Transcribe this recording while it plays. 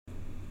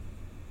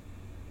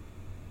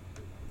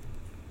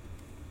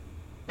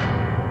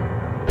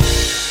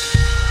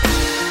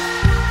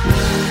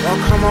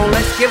on,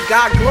 let's give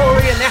God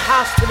glory in the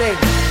house today.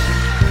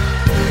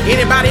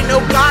 Anybody know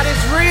God is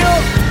real?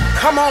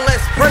 Come on,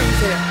 let's praise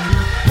Him.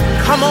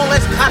 Come on,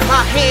 let's clap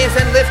our hands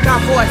and lift our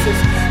voices.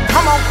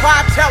 Come on,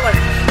 choir, tell her.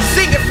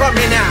 Sing it for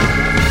me now.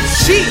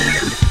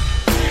 Jesus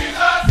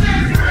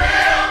is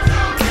real to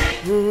me.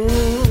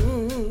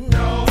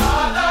 No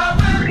other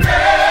will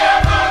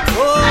ever be.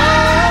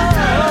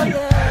 Oh,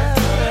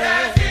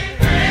 yeah. He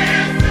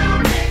is to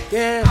me.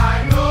 Yeah.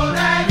 I know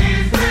that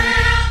He's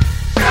real.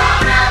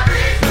 Shout out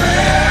He's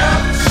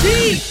real.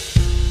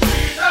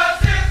 Jesus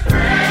is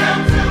real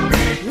to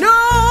me. No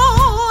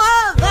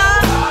other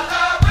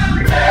will ever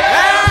be.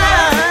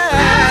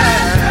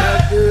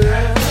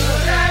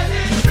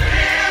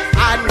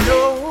 I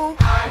know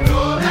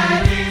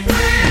that He's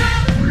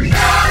real.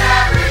 Shout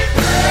out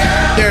He's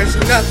real. There's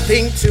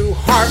nothing too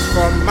hard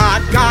for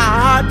my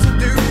God to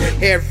do.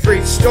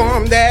 Every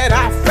storm that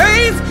I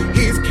face,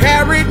 He's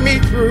carried me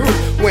through.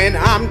 When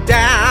I'm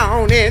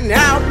down and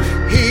out,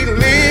 He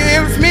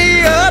lifts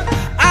me up.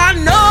 I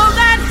know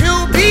that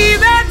He'll be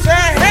there to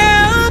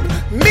help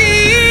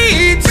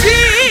me.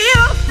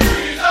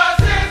 Jesus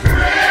is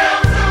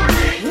real to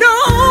me. No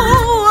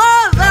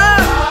other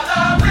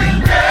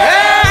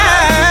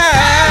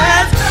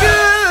as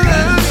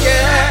good.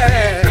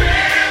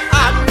 Yeah,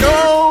 I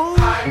know.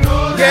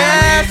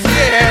 Yes,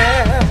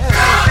 yeah.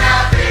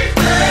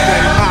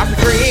 When my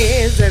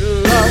friends and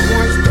loved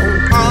ones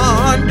don't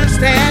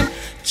understand,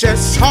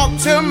 just talk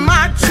to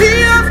my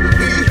chief.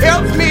 He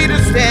helps me to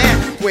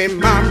stand. When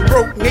my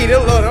broke need a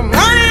little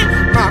money,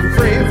 my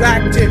friends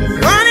acting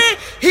funny,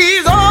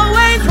 He's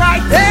always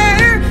right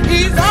there.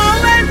 He's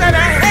always there to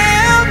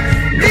help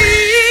me.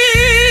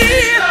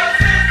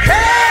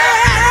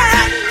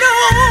 And no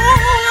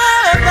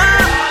other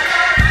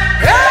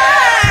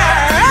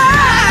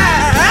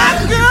as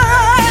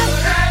good.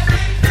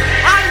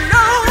 I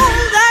know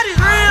that He's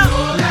real.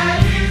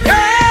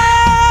 Yeah.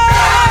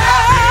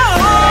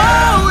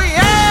 Oh,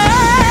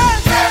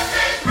 yeah.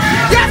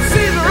 Yes,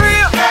 He's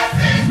real.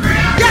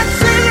 Yes,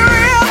 He's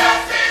real.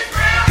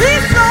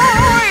 He's so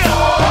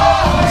real.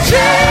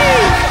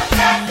 Jesus.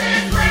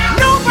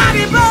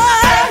 Nobody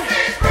but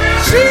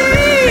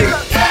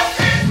Jesus.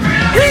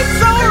 He's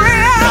so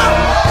real.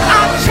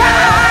 I've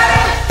tried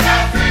it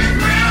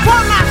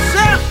for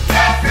myself.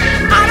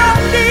 I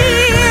don't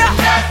need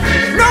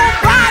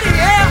nobody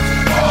else.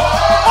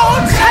 Oh,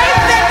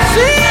 taste and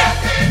see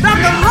that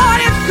the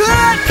Lord is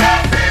good.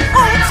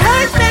 Oh,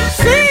 taste and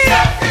see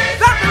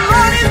that the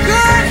Lord is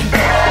good.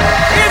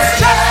 It's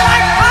just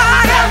like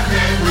fire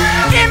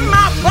in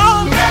my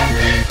bones.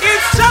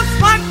 It's just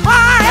like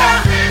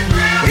fire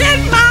in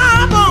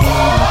my bones.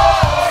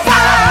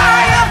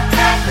 Fire,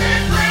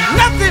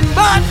 nothing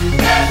but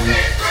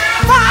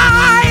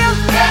fire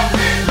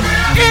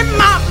in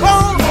my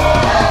bones.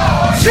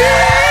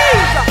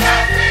 Jesus,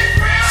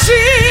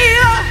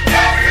 Jesus,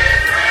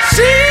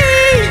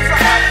 Jesus.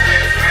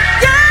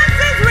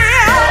 Yes, it's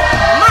real.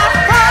 My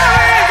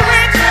Father is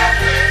rich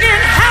in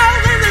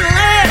houses and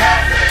land.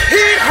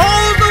 He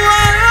holds the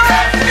world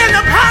in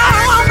the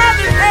palm of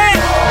His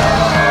hand.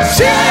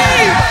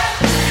 Jesus.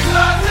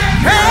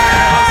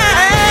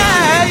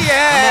 Hey,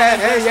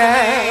 yeah,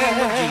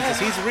 yeah.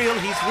 Jesus, He's real,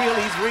 He's real,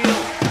 He's real.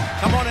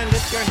 Come on and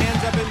lift your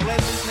hands up and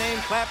bless His name.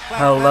 Clap, clap.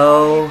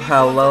 Hello,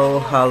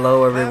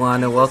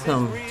 everyone, and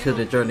welcome to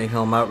the Journey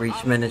Home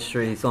Outreach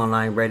Ministries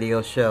online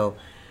radio show.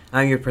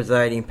 I'm your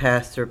presiding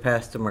pastor,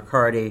 Pastor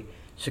McCarty,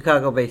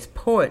 Chicago-based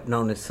poet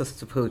known as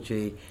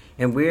Sistapoochie,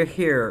 and we're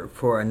here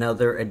for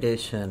another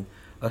edition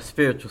of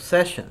Spiritual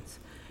Sessions,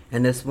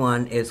 and this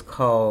one is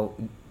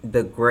called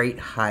The Great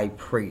High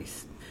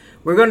Priest.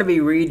 We're going to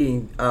be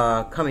reading,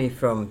 coming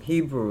from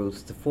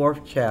Hewbrews, the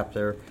 4th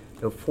chapter,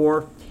 the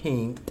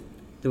 14th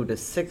through the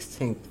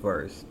 16th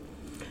verse.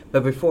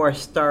 But before I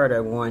start,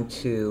 I want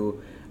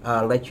to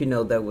let you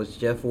know that was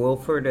Jeff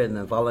Wilford and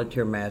the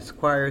Volunteer Mass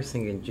Choir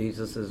singing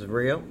Jesus is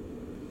Real.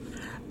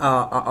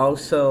 I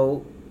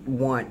also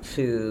want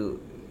to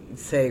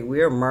say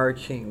we're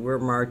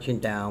marching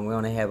down. We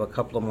only have a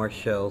couple of more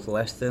shows,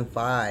 less than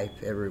 5,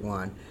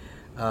 everyone,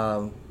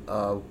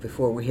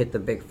 before we hit the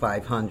big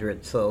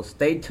 500. So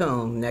stay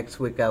tuned. Next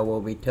week I will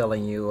be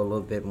telling you a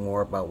little bit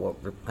more about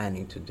what we're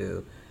planning to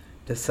do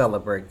to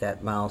celebrate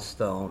that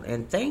milestone.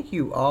 And thank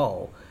you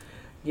all.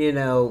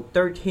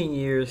 13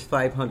 years,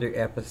 500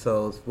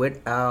 episodes.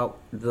 Without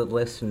the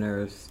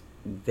listeners,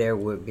 there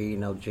would be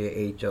no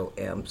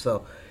JHOM.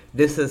 So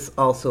this is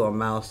also a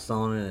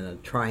milestone and a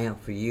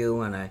triumph for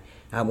you. And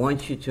I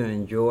want you to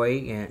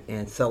enjoy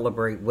and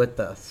celebrate with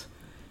us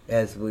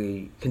as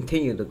we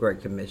continue the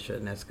Great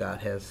Commission as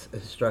God has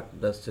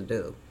instructed us to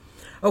do.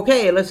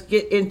 Okay, let's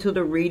get into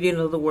the reading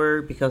of the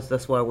Word, because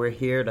that's why we're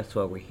here.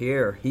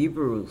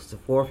 Hebrews, the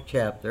 4th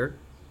chapter,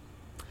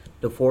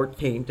 the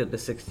 14th to the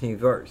 16th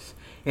verse.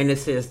 And it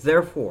says,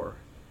 therefore,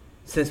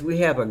 since we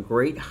have a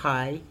great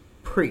high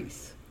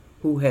priest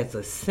who has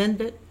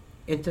ascended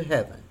into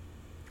heaven,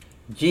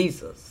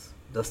 Jesus,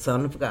 the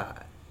Son of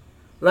God,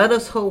 let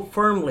us hold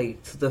firmly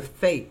to the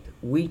faith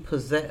we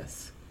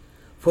possess.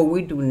 For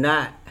we do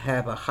not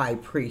have a high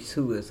priest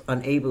who is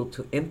unable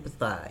to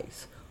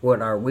empathize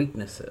with our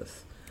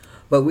weaknesses.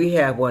 But we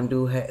have one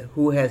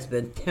who has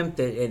been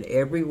tempted in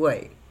every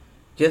way,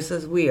 just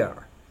as we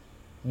are,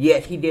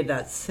 yet he did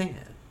not sin.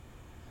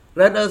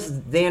 Let us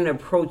then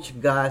approach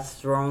God's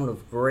throne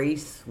of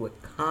grace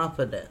with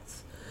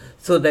confidence,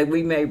 so that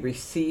we may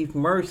receive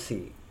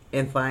mercy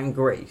and find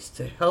grace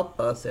to help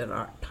us in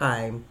our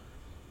time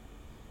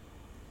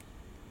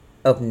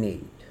of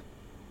need.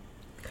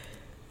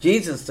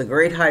 Jesus, the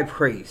great high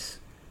priest,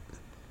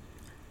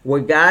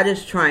 what God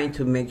is trying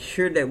to make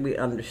sure that we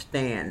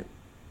understand,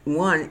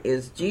 one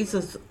is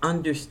Jesus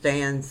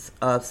understands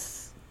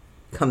us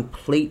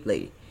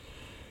completely.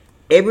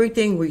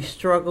 Everything we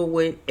struggle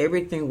with,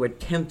 everything we're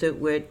tempted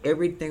with,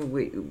 everything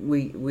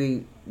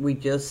we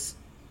just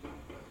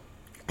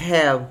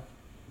have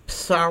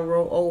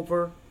sorrow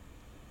over,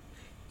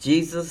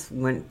 Jesus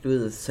went through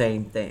the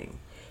same thing.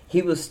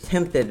 He was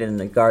tempted in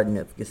the Garden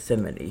of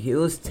Gethsemane. He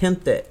was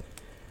tempted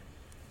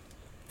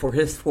for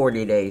his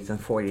 40 days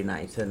and 40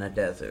 nights in the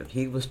desert.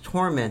 He was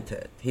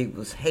tormented. He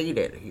was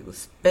hated. He was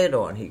spit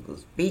on. He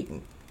was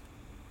beaten.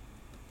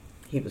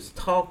 He was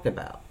talked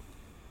about.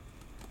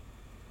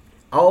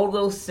 All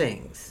those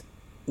things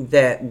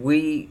that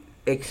we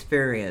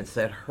experience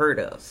that hurt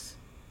us,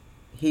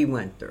 he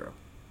went through.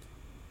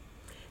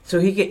 So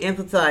he can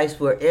empathize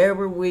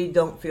wherever we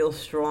don't feel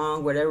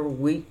strong, whatever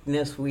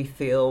weakness we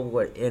feel,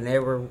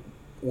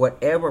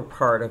 whatever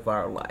part of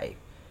our life.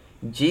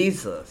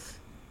 Jesus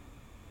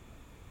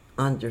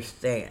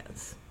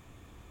understands.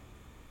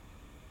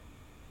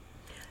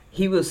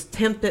 He was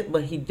tempted,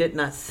 but he did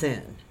not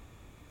sin.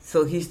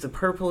 So he's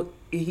the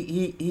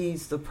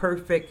he's the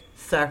perfect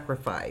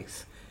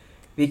sacrifice,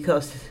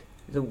 because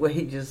the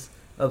wages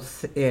of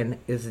sin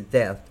is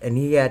death, and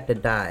he had to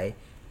die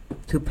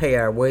to pay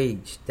our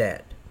wage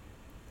debt.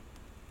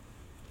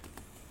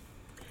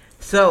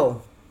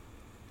 So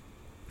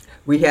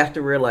we have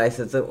to realize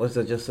that it was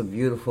just a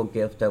beautiful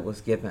gift that was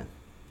given.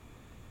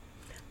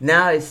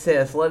 Now it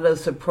says, let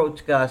us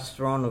approach God's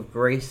throne of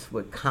grace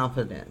with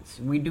confidence.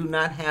 We do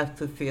not have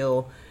to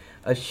feel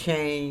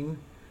ashamed,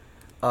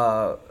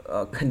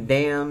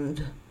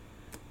 condemned,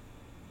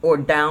 or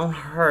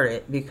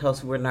downhearted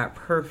because we're not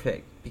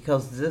perfect.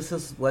 Because this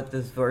is what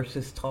this verse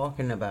is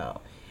talking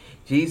about.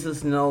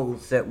 Jesus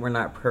knows that we're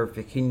not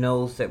perfect. He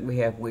knows that we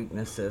have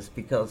weaknesses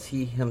because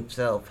he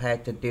himself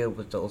had to deal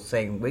with those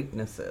same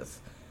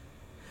weaknesses.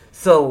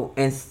 So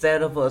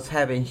instead of us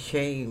having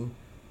shame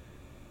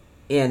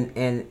and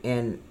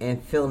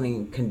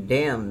feeling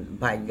condemned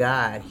by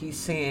God, he's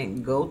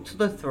saying go to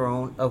the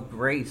throne of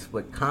grace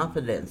with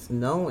confidence,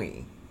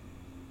 knowing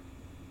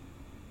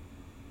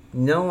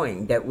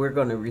that we're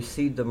going to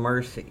receive the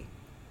mercy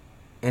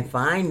and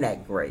find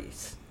that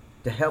grace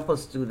to help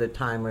us through the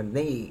time of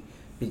need,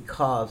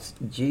 because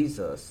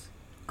Jesus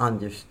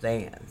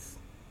understands.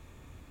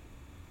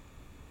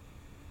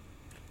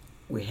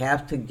 We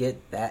have to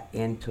get that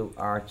into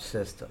our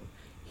system.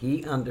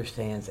 He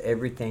understands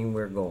everything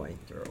we're going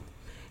through.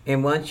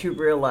 And once you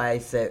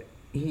realize that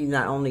he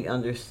not only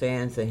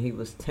understands that he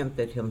was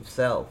tempted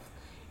himself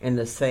in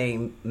the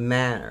same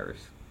manners,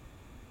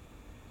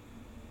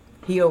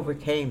 he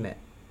overcame it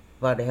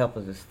by the help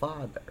of his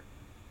Father.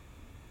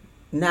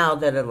 Now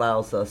that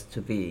allows us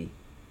to be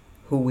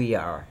who we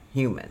are,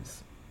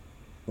 humans.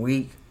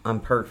 Weak,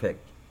 imperfect,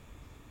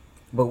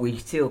 but we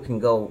still can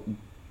go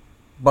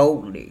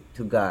boldly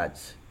to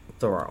God's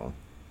throne.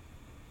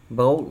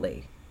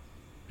 Boldly.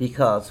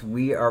 Because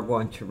we are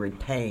going to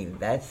retain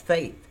that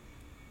faith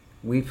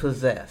we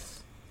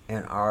possess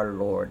in our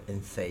Lord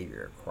and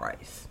Savior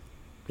Christ,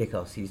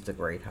 because he's the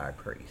great high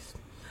priest.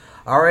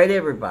 All right,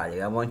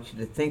 everybody, I want you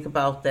to think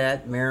about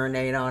that,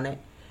 marinate on it.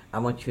 I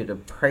want you to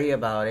pray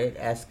about it,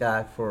 ask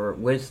God for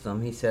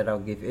wisdom. He said, I'll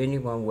give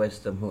anyone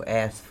wisdom who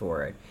asks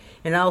for it.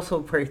 And I also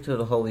pray to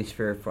the Holy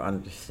Spirit for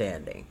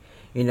understanding.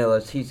 You know,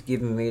 as he's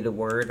giving me the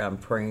word, I'm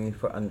praying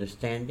for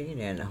understanding,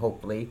 and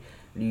hopefully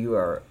you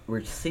are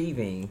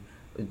receiving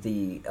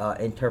the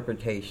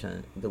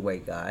interpretation the way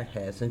God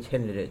has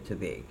intended it to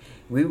be.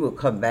 We will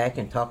come back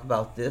and talk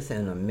about this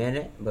in a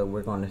minute, but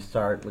we're going to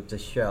start with the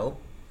show.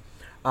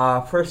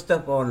 First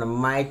up on the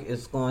mic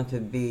is going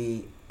to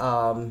be,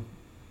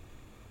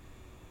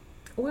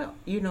 well,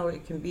 you know,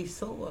 it can be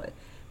so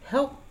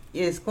help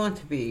is going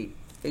to be,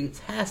 it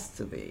has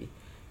to be,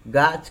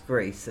 God's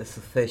Grace is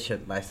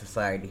Sufficient by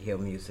Society Hill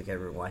Music,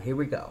 everyone. Here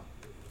we go.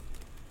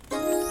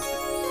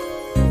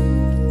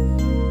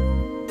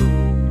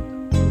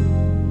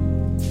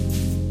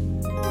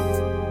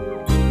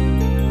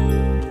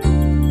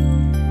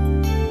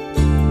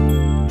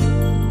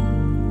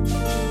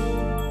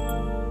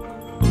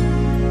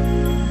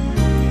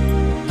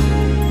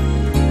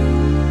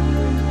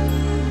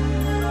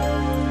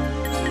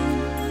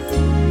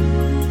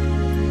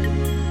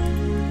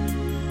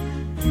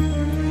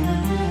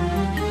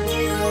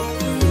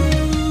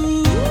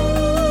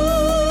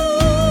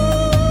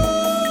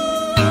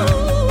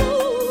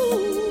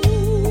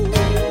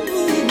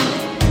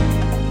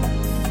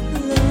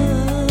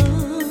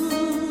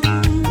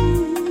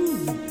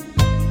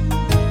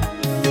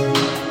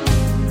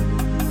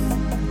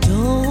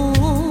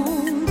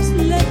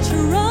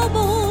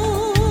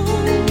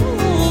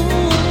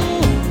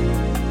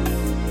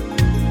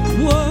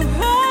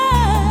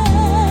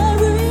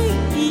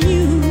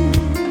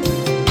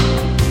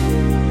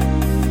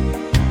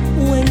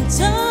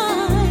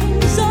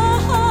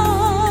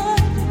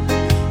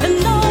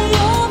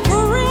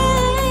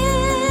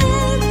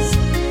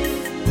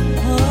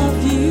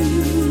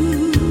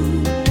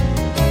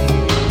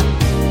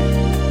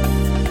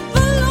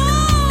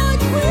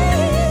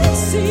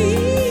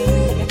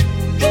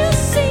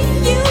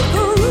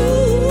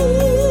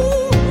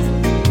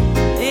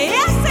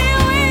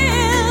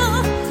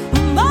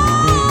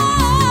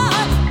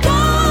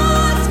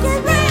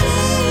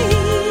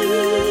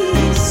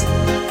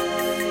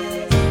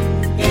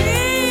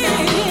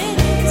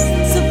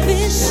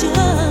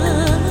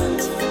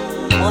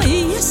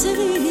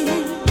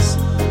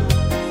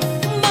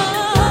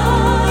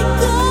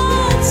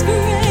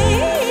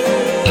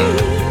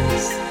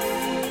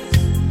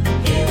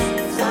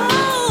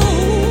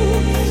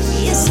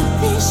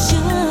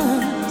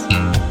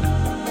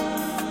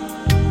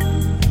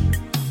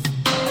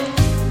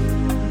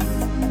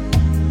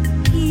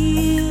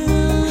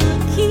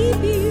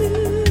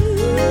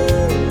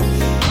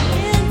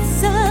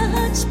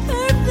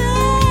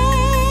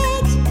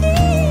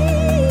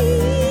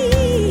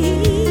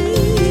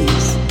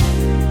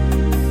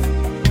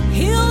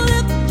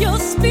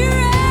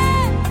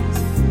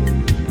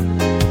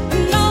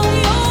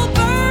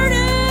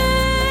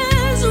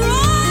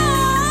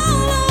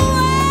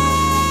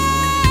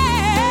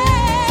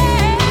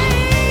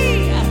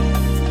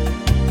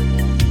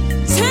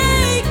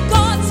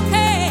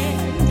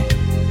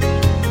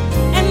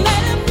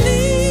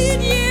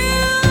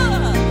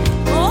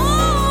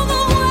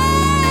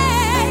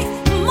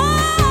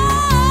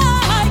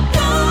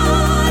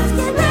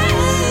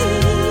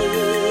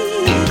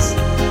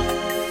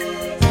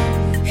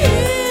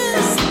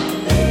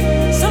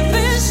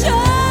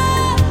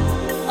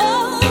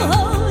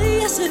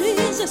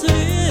 yes it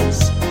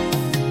is.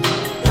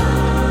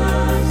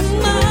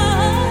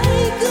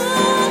 My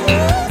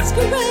God's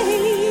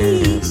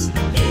grace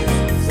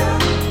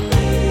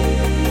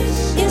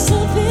is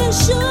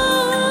sufficient.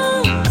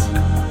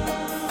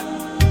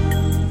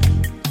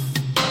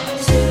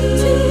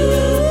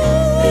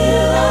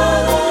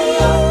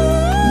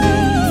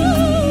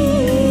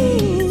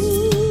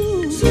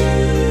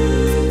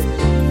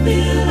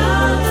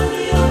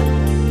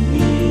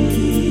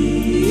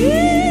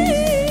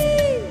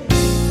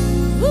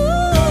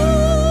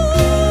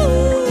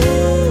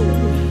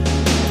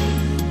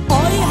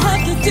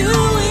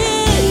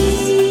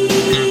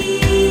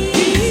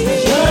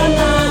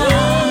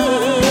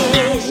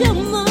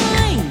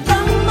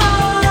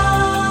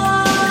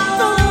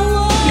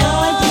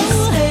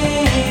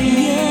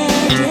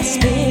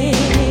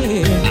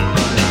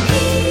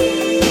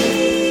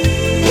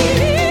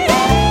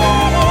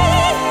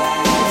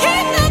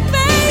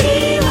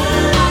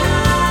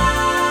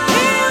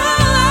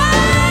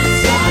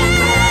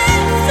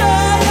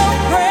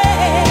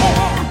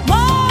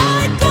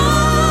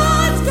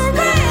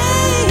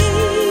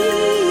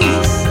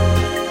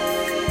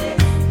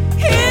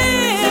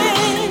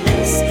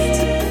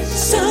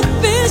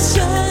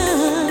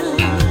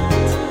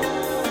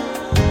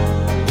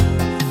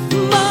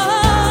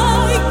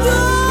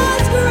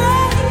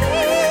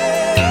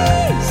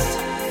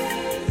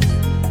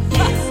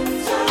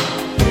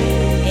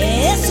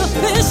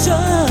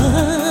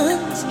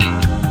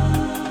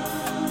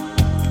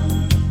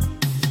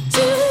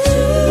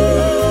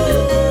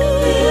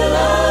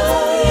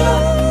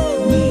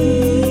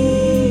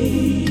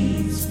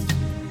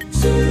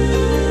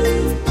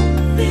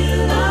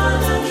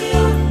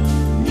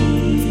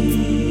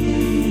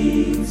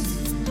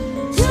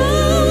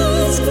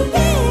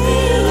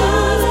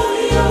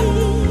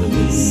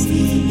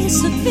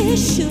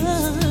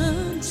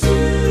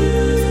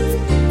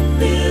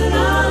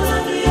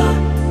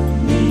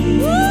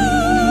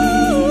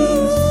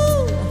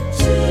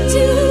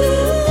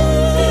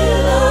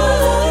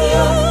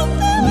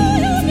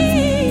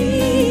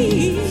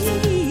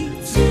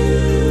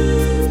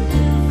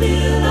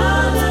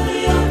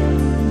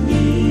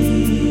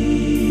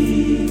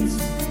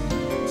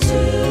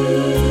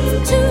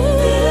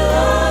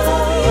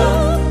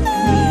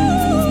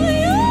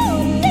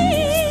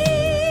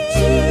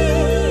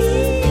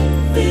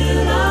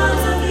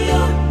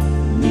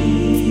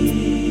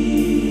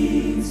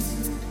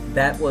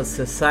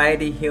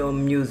 Society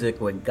Hymn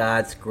Music with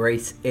God's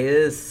Grace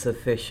is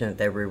Sufficient,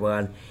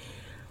 everyone.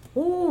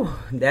 Ooh,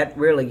 that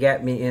really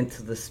got me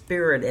into the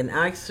spirit. And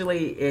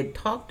actually, it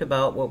talked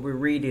about what we're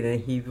reading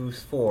in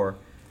Hebrews 4,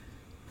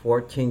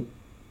 14th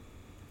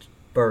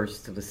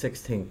verse to the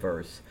 16th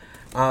verse.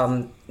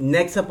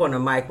 Next up on the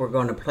mic, we're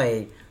going to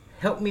play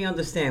Help Me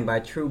Understand by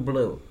True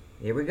Blue.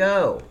 Here we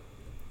go.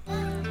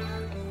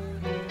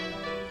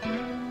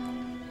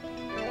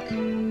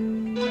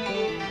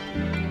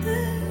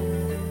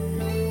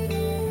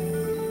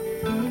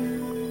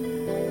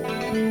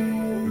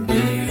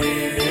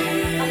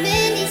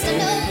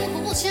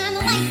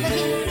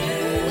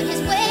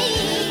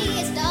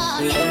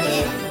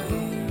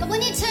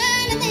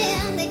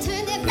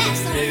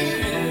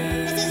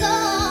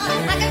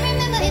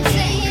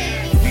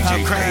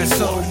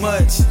 So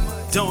much,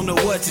 don't know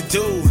what to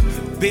do.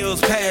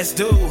 Bills past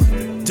due,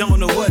 don't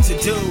know what to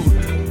do.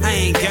 I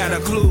ain't got a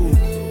clue,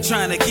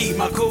 trying to keep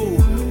my cool.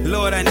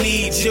 Lord, I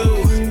need you,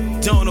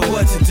 don't know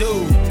what to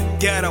do.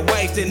 Got a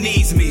wife that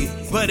needs me,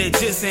 but it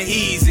just ain't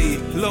easy.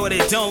 Lord,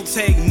 it don't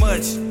take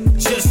much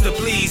just to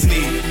please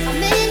me. A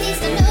man needs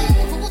to know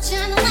who will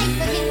shine a light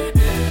for him.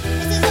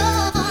 This is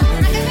all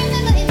I can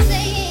remember him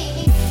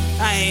saying.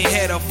 I ain't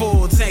had a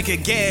full tank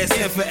of gas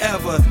in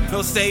forever.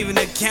 No saving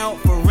account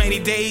for rainy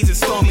days and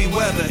stormy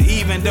weather.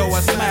 Even though I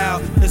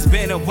smile, it's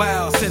been a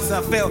while since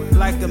I felt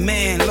like the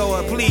man.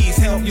 Lord, please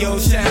help your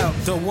child.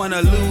 Don't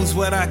wanna lose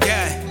what I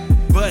got,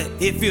 but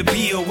if you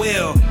be a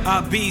will,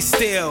 I'll be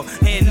still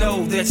and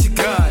know that you're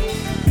God.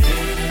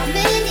 A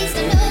man needs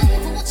to know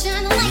who will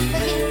shine a light for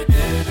him.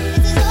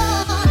 This is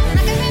all I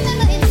can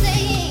remember him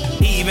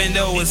saying. Even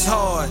though it's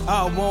hard,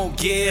 I won't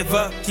give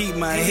up. Keep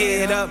my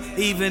head up,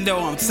 even though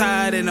I'm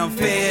tired and I'm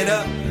fed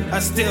up. I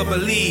still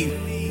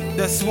believe.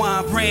 That's why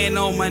I'm praying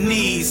on my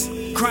knees,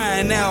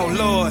 crying out,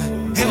 Lord,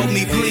 help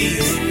me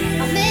please. A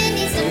man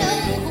needs to know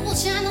who will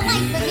shine a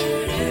light for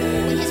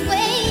him when his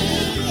way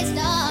is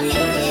dark and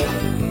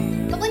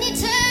dim. But when you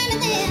turn to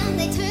them,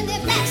 they turn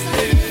their backs on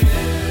him.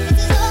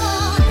 This is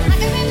all I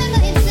can remember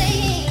him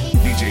saying.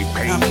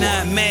 I'm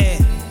not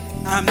mad,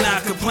 I'm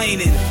not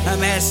complaining.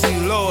 I'm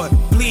asking you, Lord,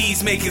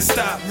 please make it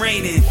stop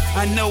raining.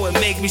 I know it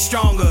make me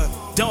stronger.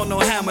 Don't know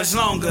how much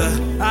longer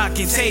I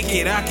can take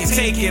it, I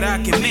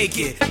can make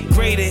it.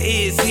 Greater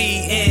is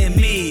he in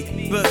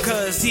me,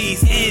 because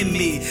he's in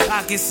me.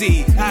 I can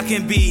see, I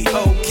can be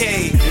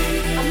okay.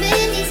 A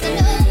man needs to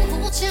know who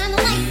will shine a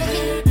light for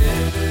him.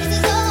 This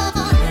is all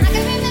I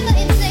can remember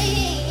him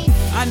saying.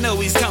 I know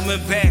he's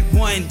coming back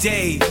one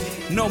day.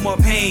 No more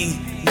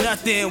pain,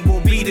 nothing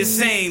will be the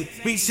same.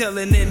 We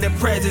chilling in the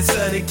presence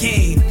of the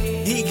King.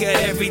 He got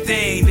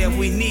everything that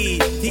we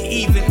need.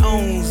 He even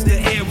owns the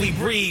air we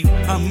breathe.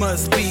 I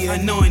must be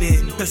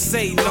anointed, cause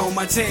Satan on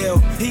my tail.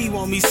 He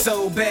want me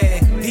so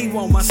bad, he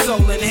want my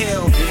soul in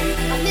hell. A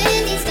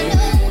man needs to know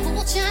who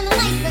will shine the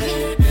light for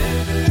him.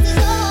 This is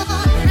all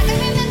I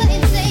can remember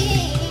him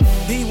saying.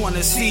 He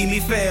wanna see me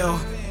fail,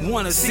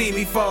 wanna see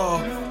me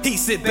fall. He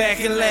sit back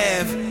and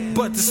laugh,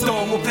 but the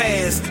storm will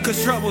pass,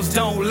 cause troubles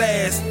don't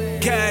last.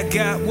 God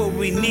got what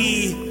we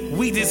need,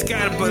 we just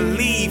gotta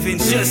believe and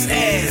just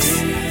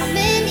ask. A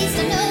man needs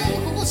to know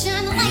who will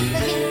shine the light for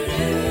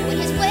him when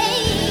his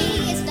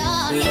way is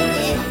dark and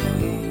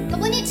dim. But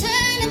when he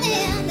turns to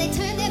them, they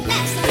turn their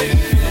backs on him.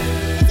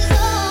 This is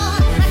all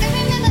I can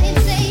remember him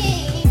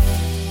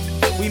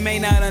saying. We may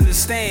not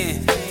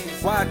understand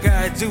why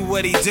God do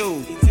what he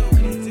do,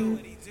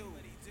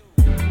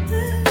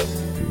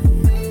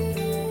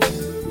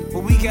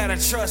 but we gotta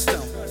trust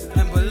him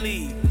and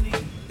believe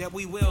that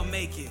we will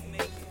make it.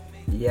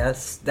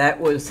 Yes, that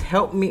was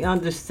Help Me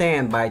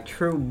Understand by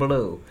True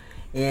Blue.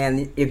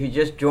 And if you're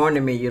just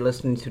joining me, you're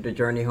listening to the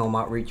Journey Home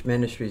Outreach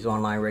Ministries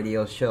online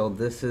radio show.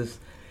 This is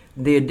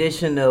the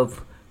edition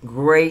of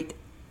Great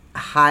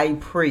High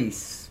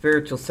Priest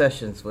Spiritual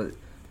Sessions with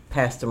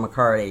Pastor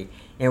McCarty.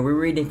 And we're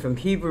reading from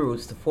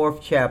Hewbrews, the 4th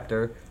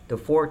chapter, the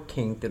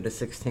 14th to the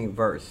 16th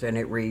verse. And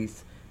it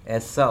reads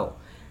as so.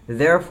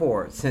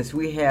 Therefore, since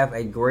we have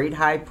a great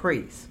high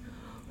priest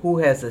who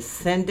has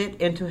ascended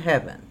into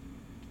heaven,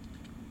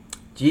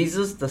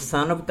 Jesus, the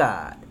Son of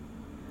God,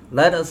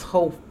 let us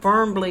hold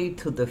firmly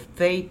to the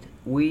faith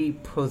we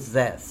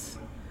possess.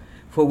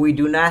 For we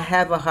do not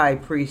have a high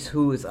priest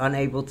who is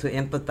unable to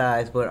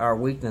empathize with our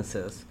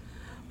weaknesses,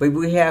 but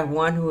we have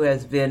one who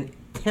has been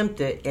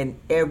tempted in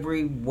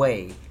every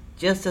way,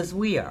 just as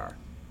we are.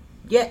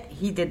 Yet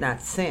he did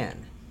not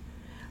sin.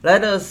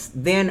 Let us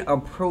then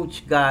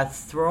approach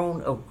God's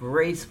throne of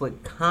grace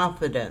with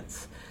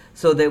confidence,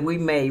 so that we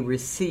may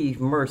receive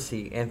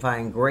mercy and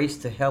find grace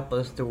to help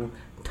us through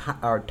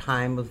our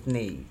time of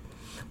need.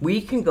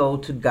 We can go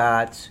to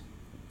God's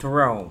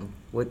throne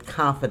with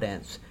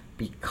confidence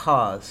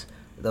because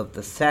of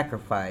the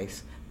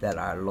sacrifice that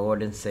our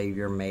Lord and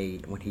Savior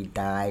made when he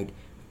died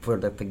for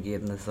the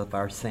forgiveness of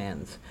our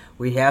sins.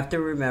 We have to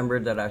remember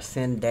that our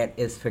sin debt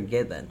is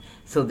forgiven,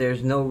 so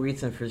there's no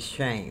reason for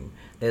shame.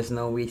 There's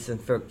no reason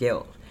for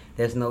guilt.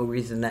 There's no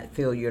reason that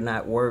feel you're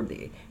not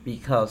worthy,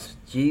 because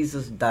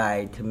Jesus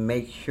died to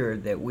make sure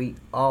that we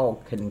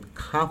all can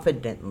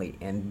confidently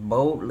and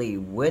boldly,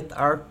 with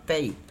our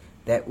faith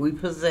that we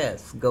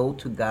possess, go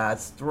to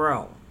God's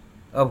throne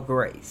of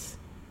grace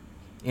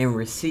and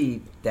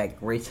receive that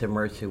grace and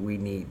mercy we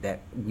need, that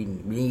we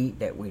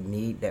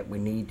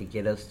need to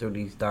get us through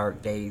these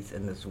dark days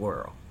in this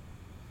world.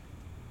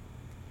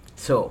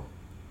 So,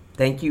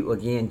 thank you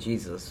again,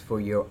 Jesus, for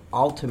your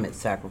ultimate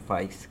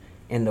sacrifice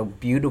and the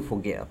beautiful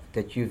gift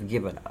that you've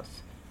given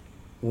us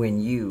when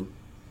you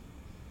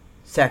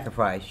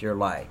sacrificed your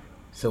life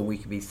so we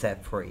could be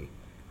set free.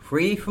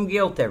 Free from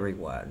guilt,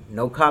 everyone.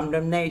 No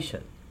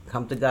condemnation.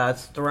 Come to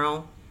God's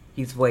throne.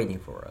 He's waiting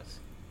for us.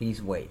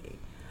 He's waiting.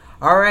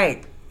 All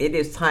right. It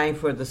is time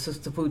for the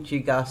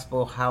Sistapoochie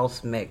Gospel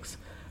House Mix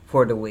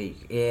for the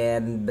week.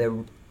 And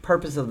the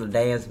purpose of the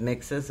dance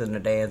mixes and the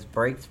dance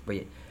breaks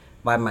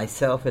by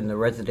myself and the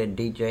resident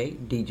Dj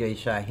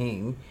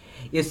Shyhiem,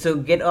 is to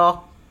get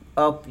up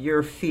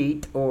your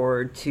feet,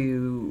 or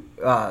to,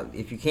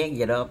 if you can't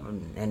get up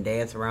and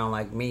dance around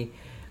like me,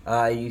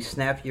 you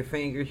snap your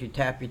fingers, you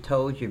tap your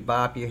toes, you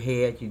bob your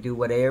head, you do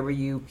whatever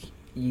you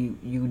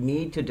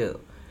need to do.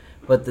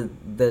 But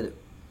the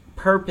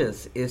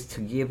purpose is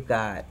to give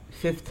God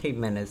 15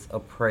 minutes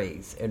of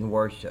praise and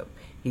worship.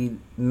 He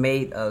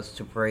made us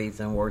to praise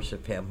and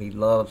worship him. He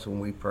loves when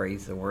we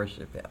praise and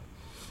worship him.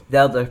 The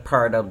other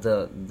part of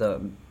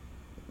the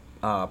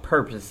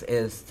purpose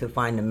is to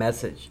find the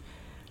message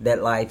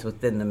that lies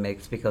within the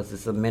mix, because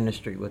it's a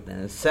ministry within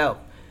itself.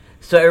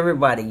 So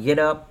everybody, get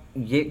up,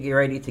 get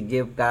ready to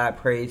give God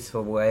praise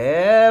for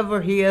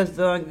whatever he has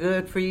done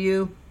good for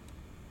you.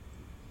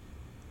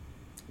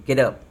 Get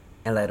up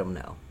and let him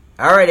know.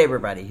 All right,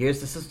 everybody,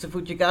 here's the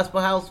Sistapoochie Gospel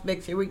House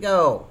Mix. Here we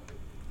go.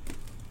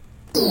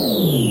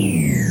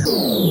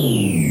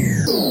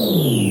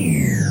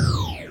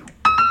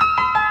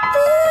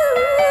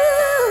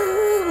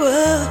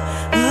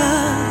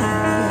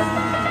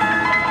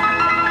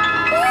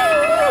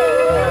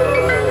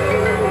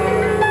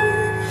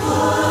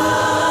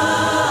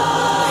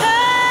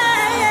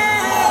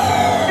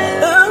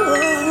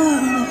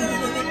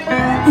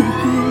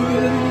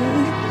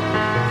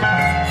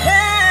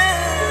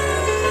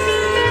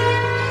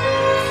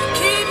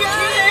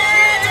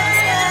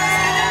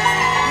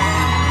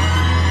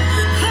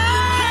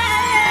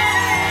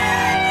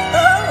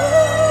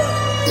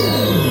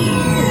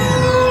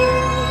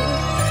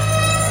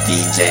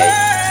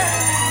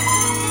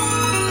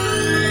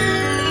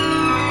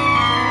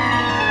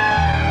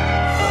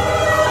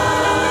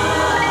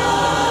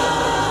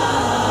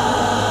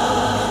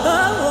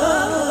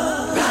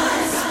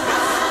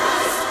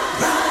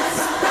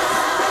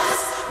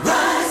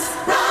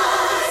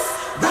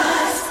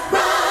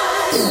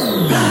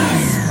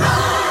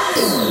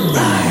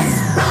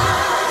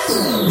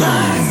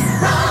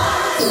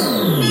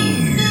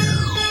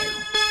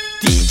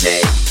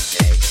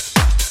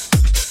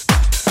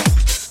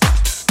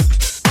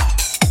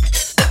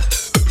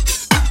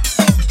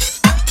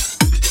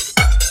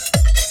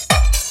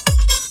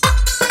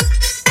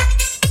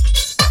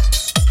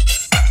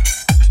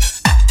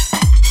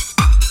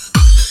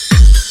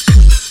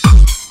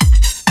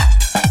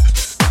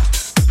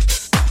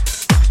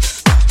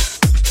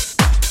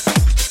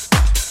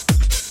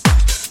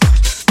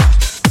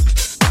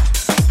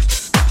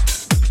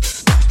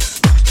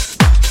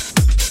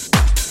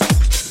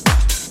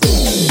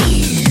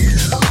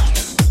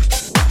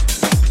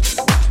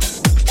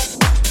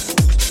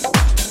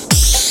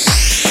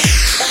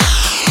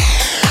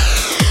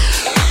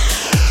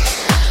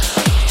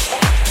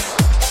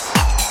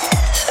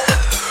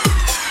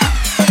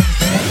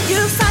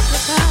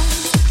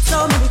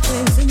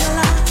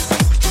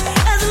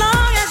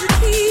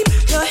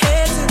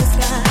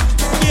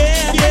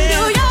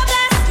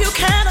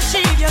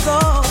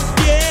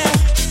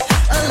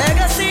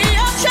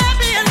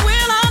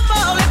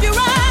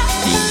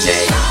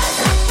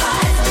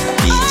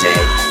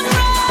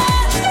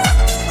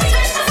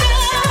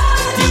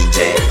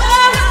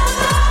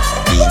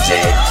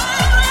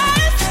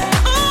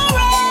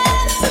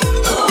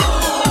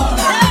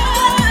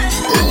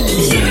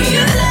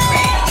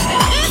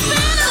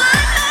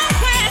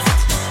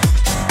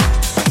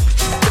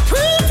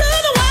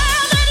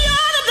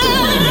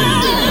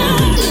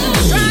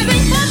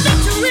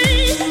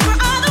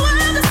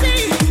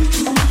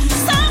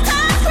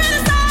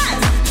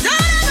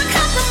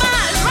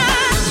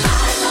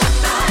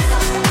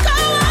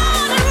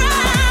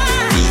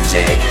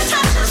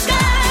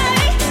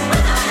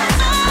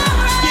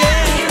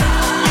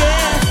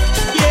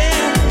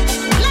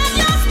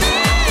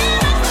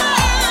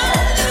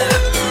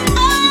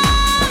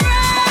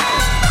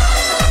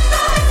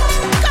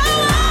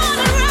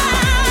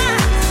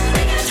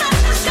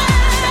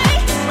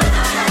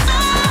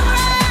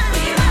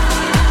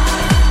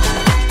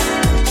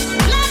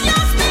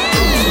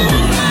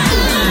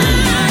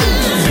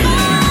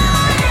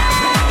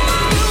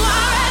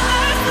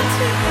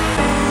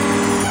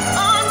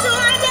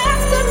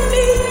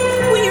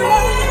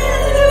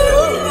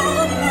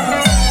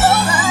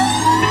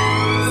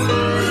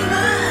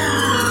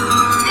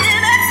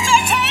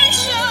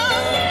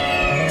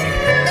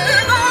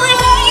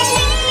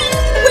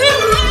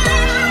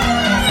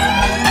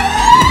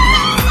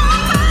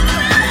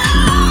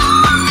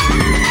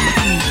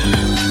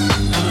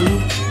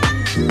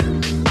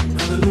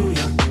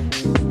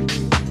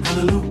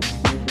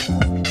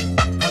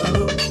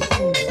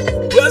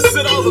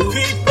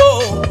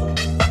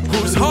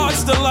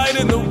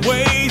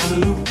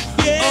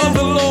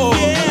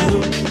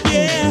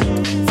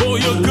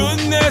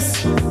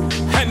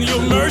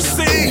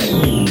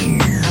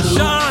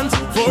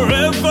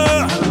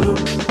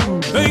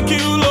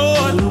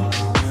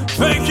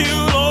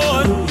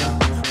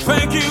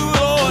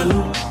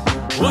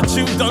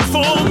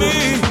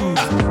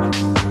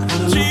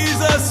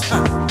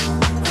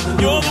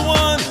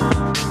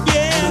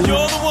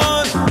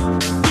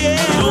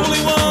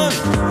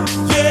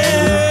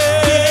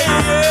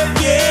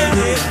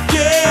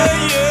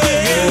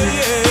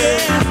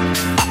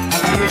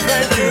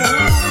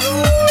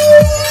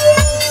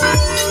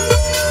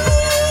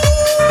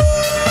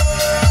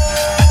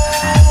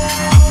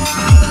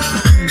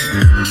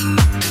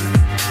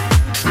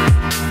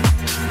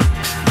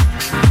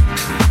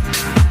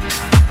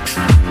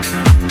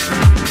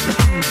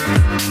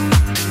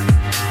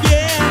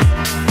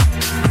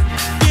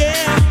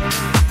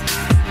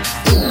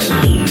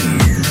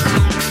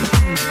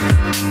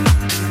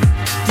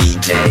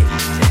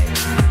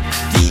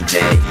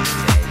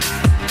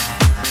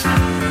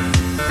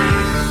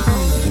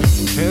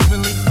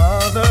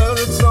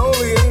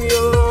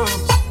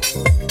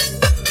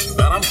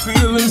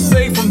 feeling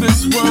safe from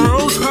this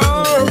world's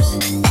curves.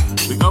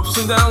 The ups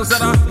and downs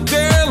that I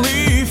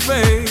daily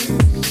face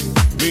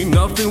mean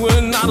nothing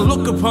when I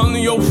look upon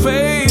your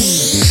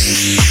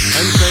face.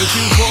 And thank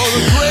you for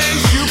the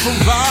grace you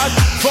provide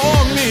for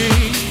me.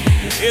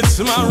 It's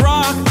my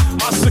rock,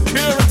 my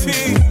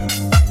security,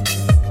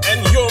 and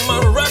you're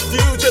my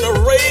refuge in a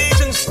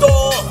raging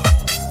storm.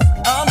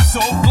 I'm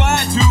so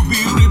glad to be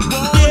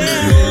reborn.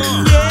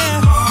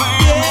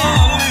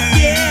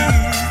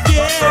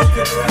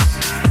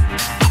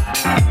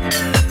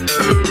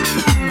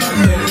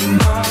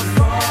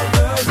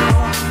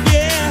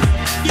 Yeah,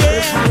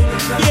 yeah,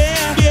 yeah.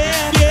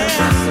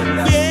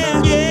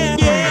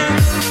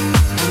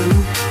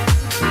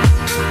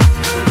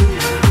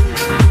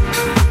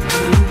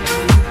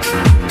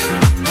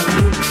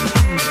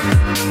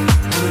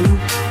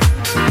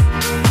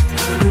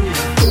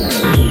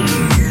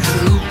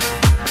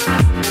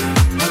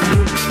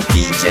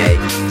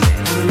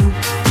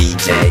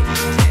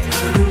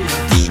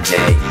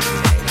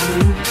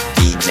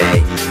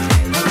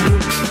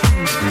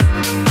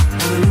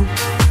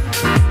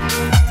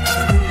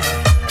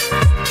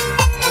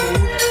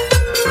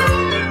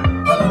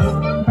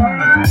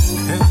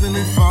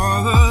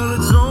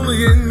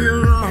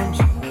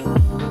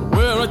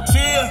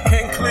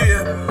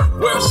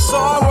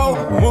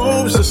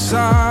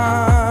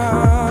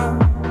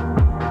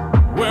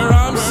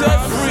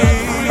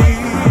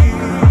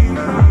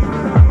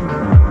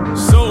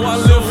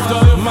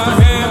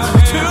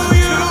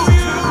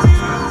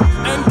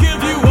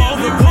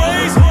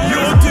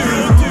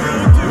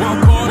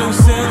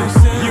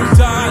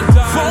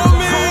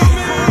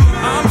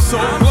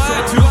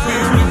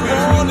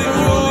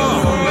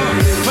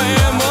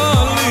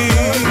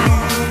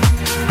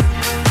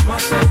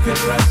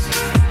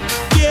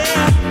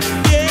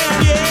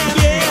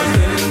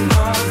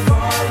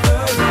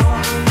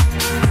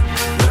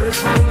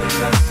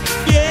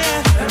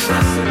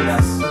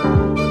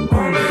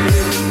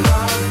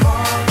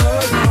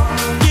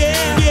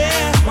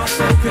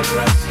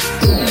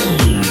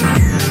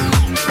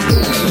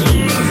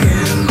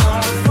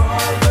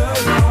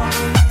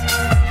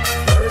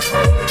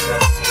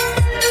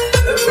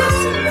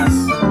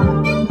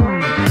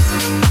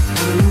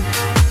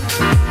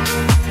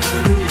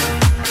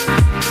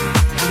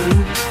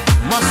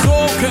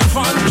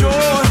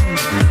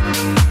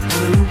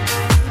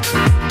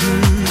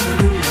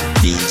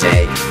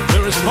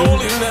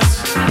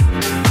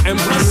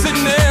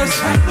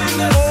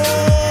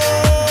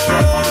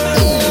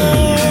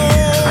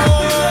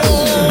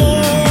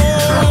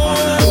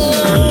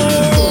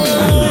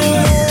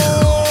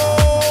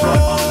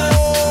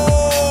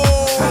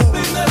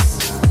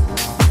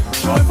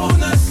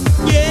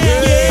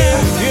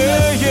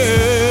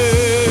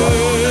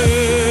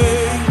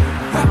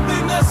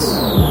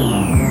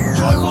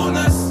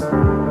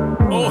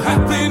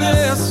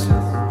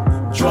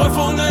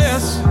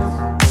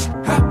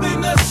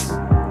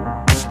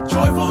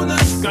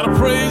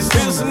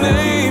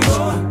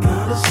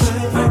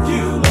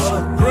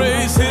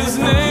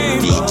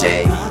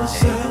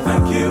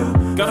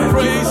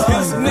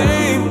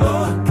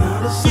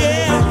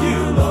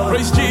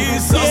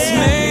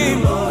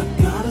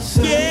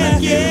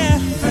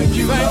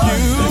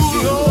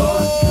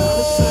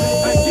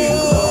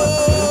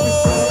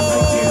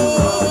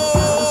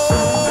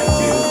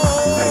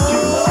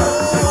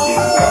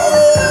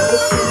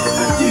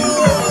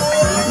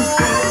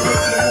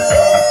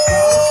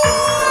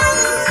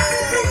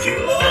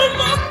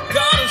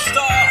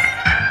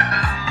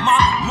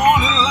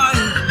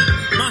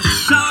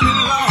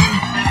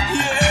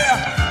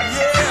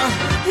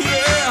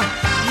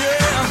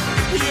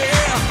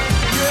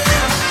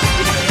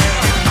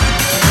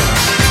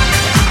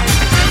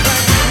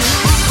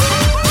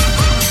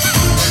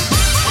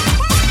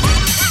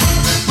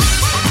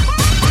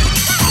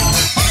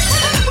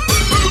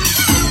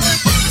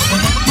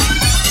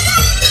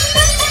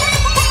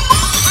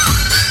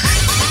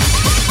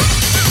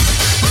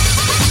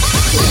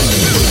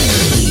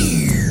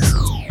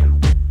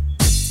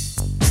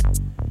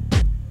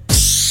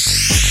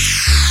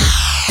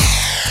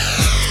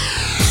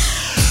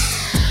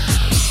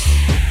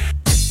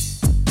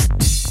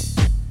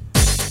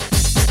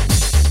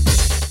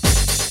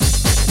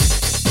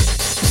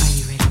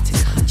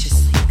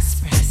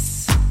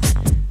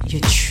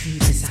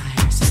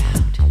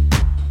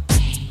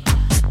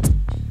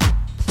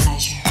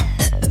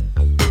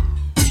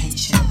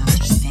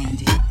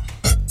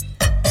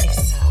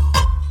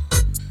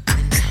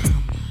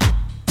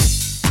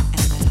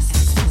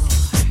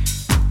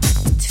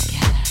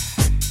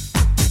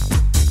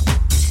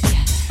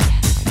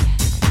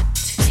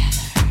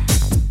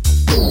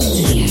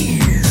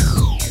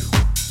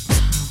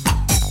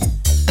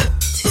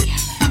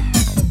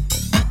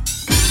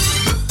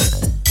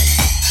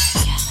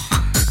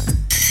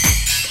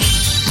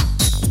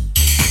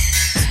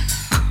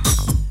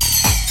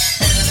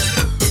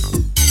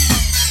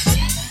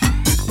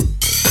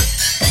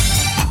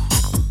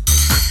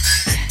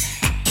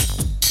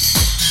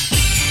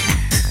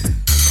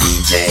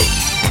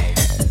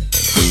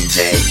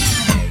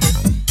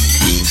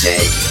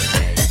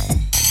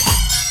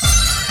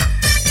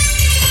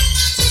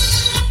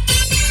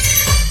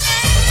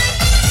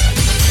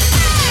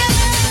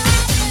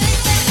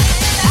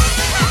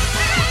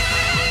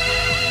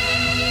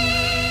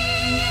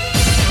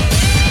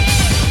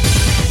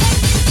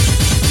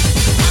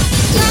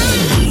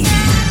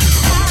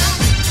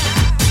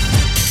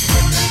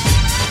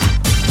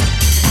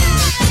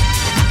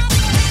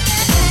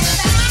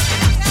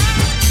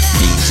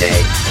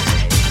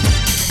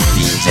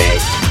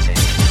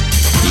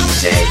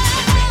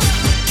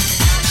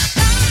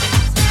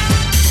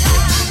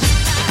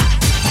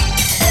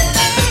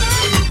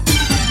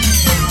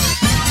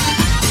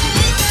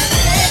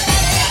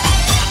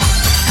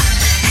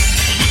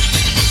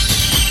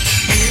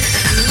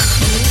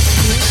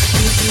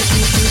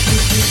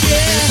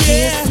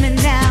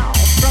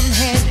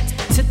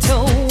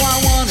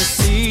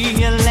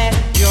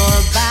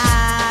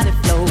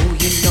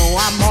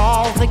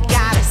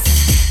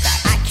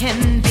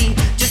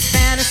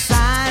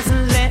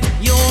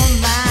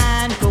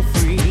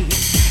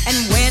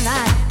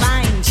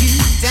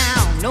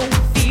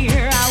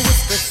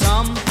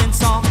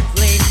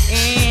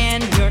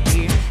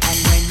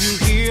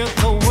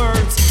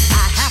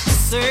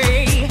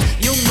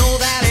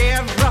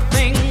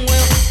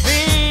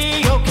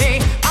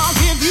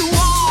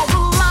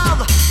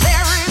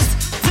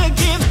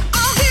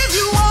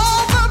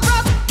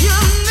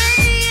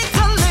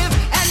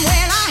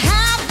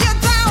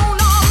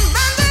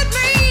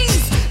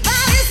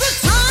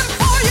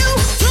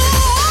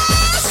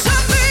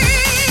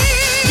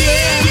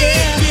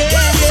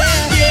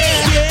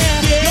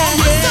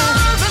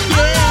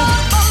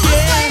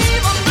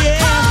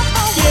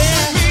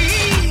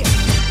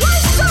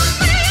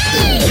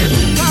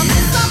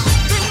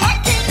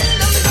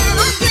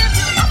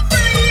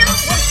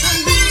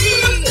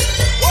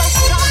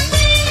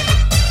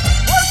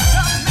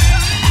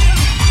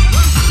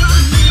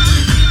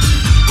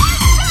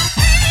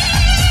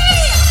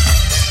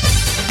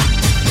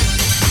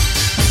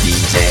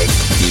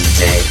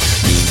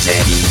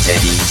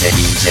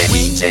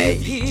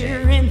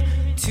 peer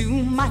into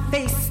my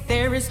face,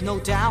 there is no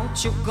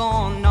doubt you're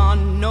gonna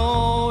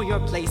know your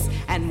place.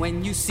 And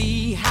when you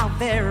see how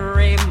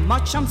very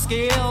much I'm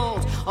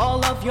skilled,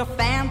 all of your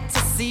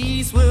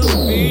fantasies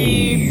will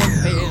be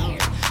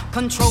fulfilled.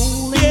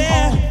 Controlling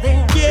all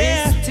there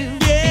is to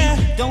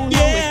be. Don't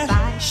know if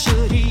I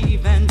should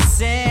even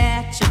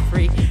set you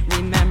free.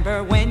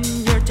 Remember when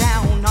you're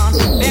down on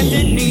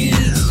bended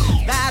knees,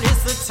 that is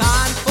the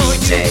time for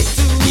you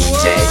to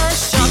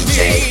worship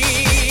me.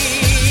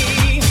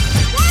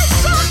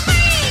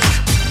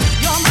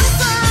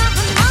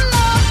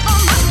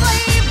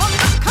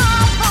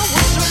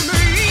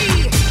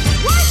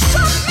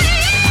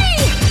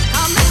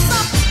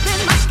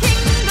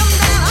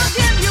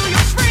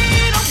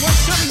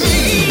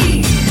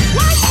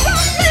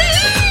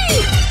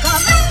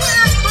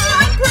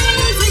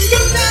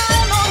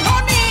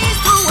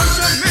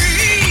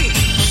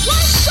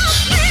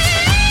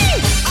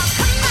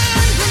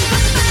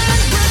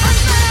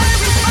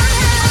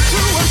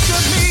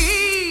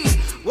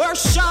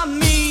 Worship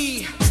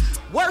me,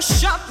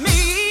 worship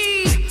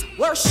me,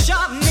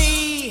 worship me.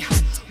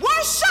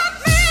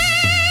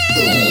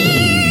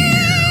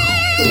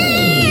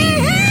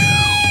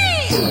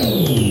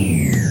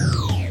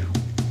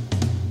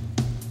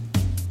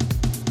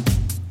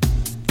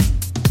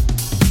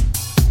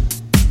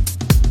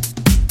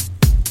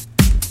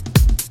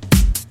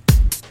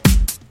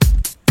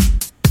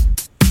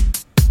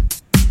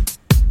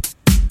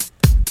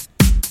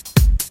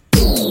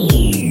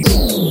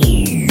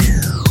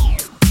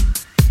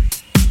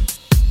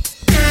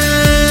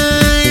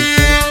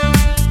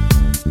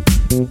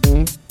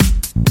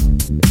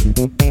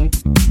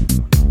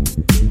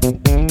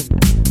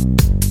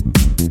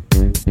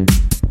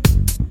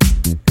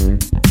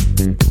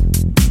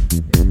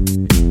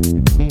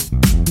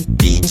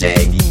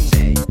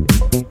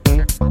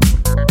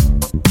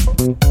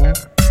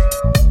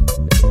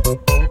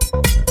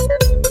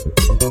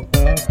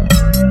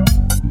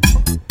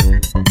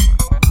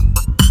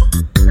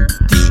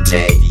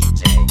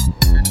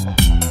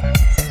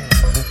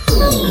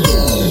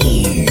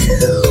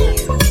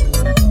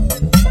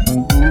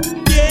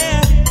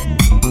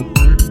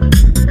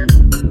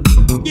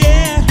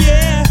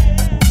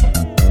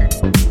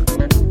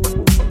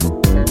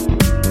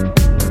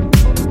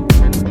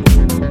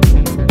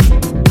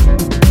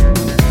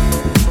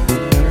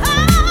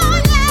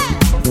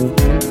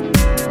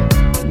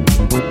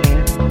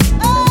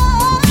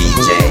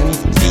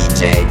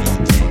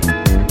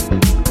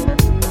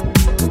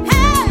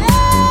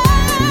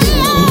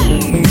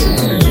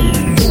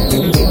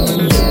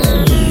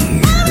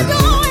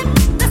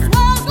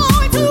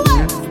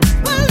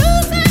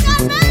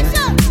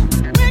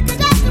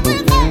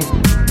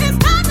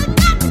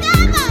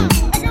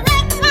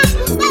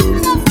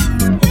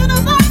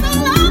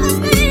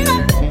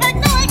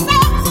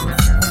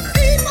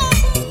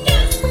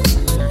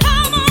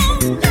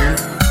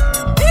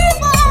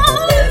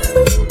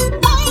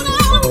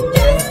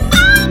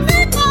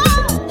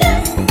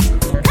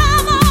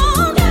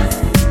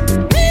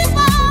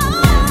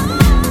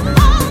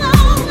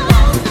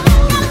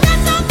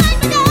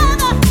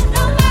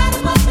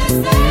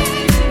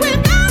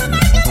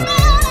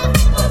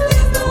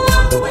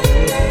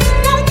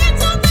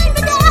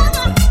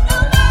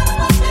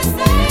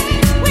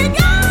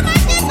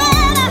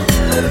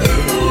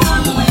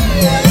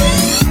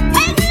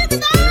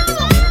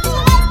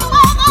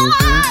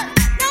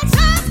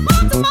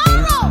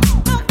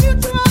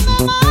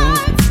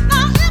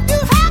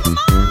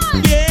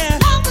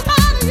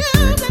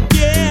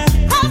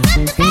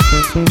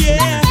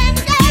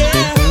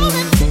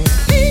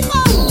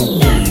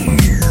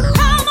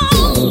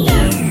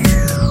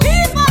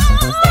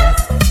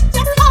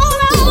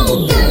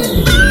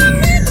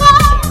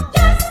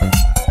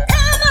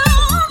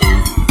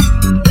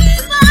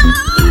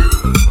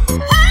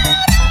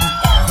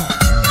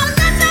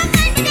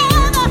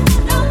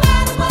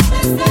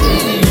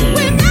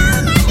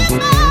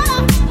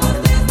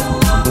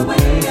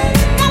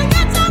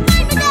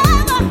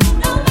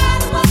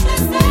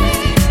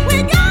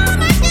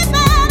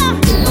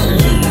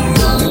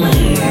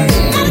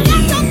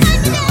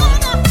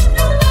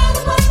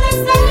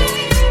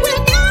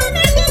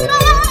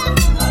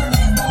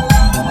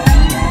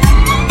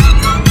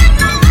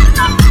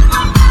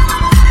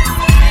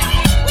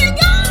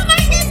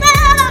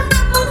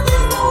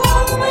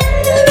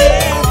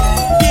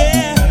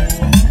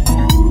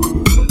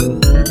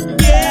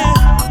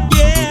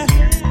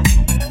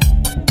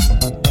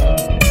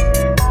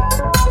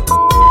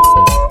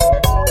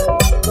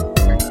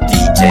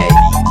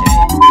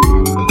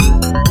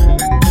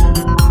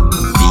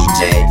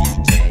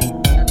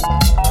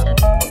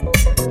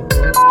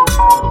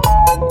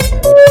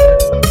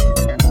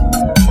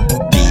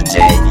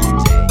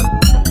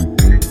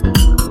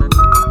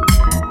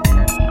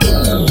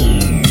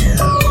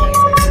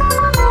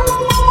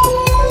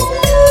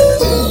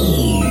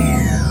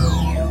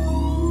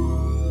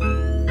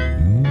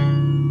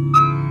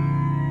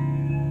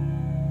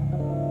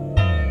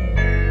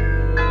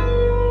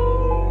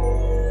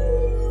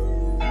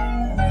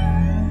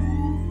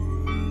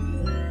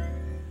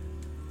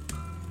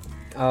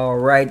 All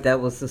right, that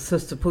was the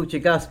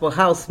Sistapoochie Gospel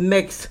House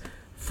mix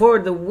for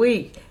the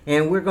week.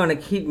 And we're going to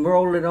keep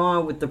rolling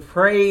on with the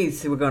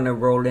praise. We're going to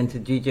roll into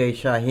DJ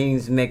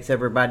Shyhiem's mix.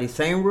 Everybody,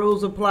 same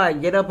rules apply.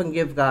 Get up and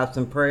give God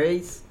some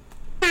praise.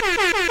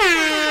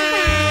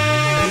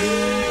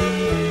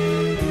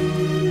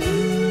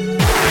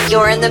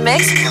 You're in the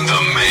mix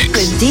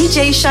with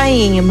DJ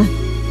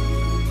Shyhiem.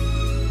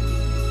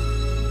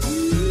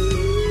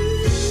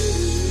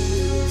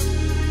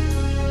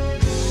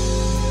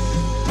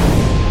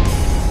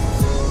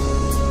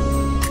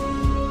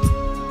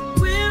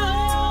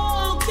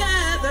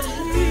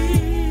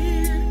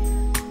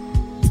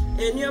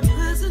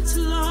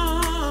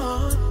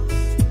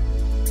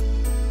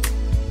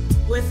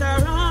 With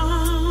our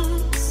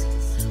arms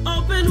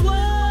open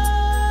wide,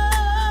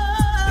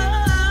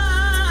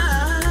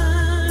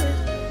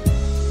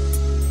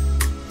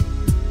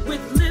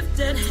 with lifted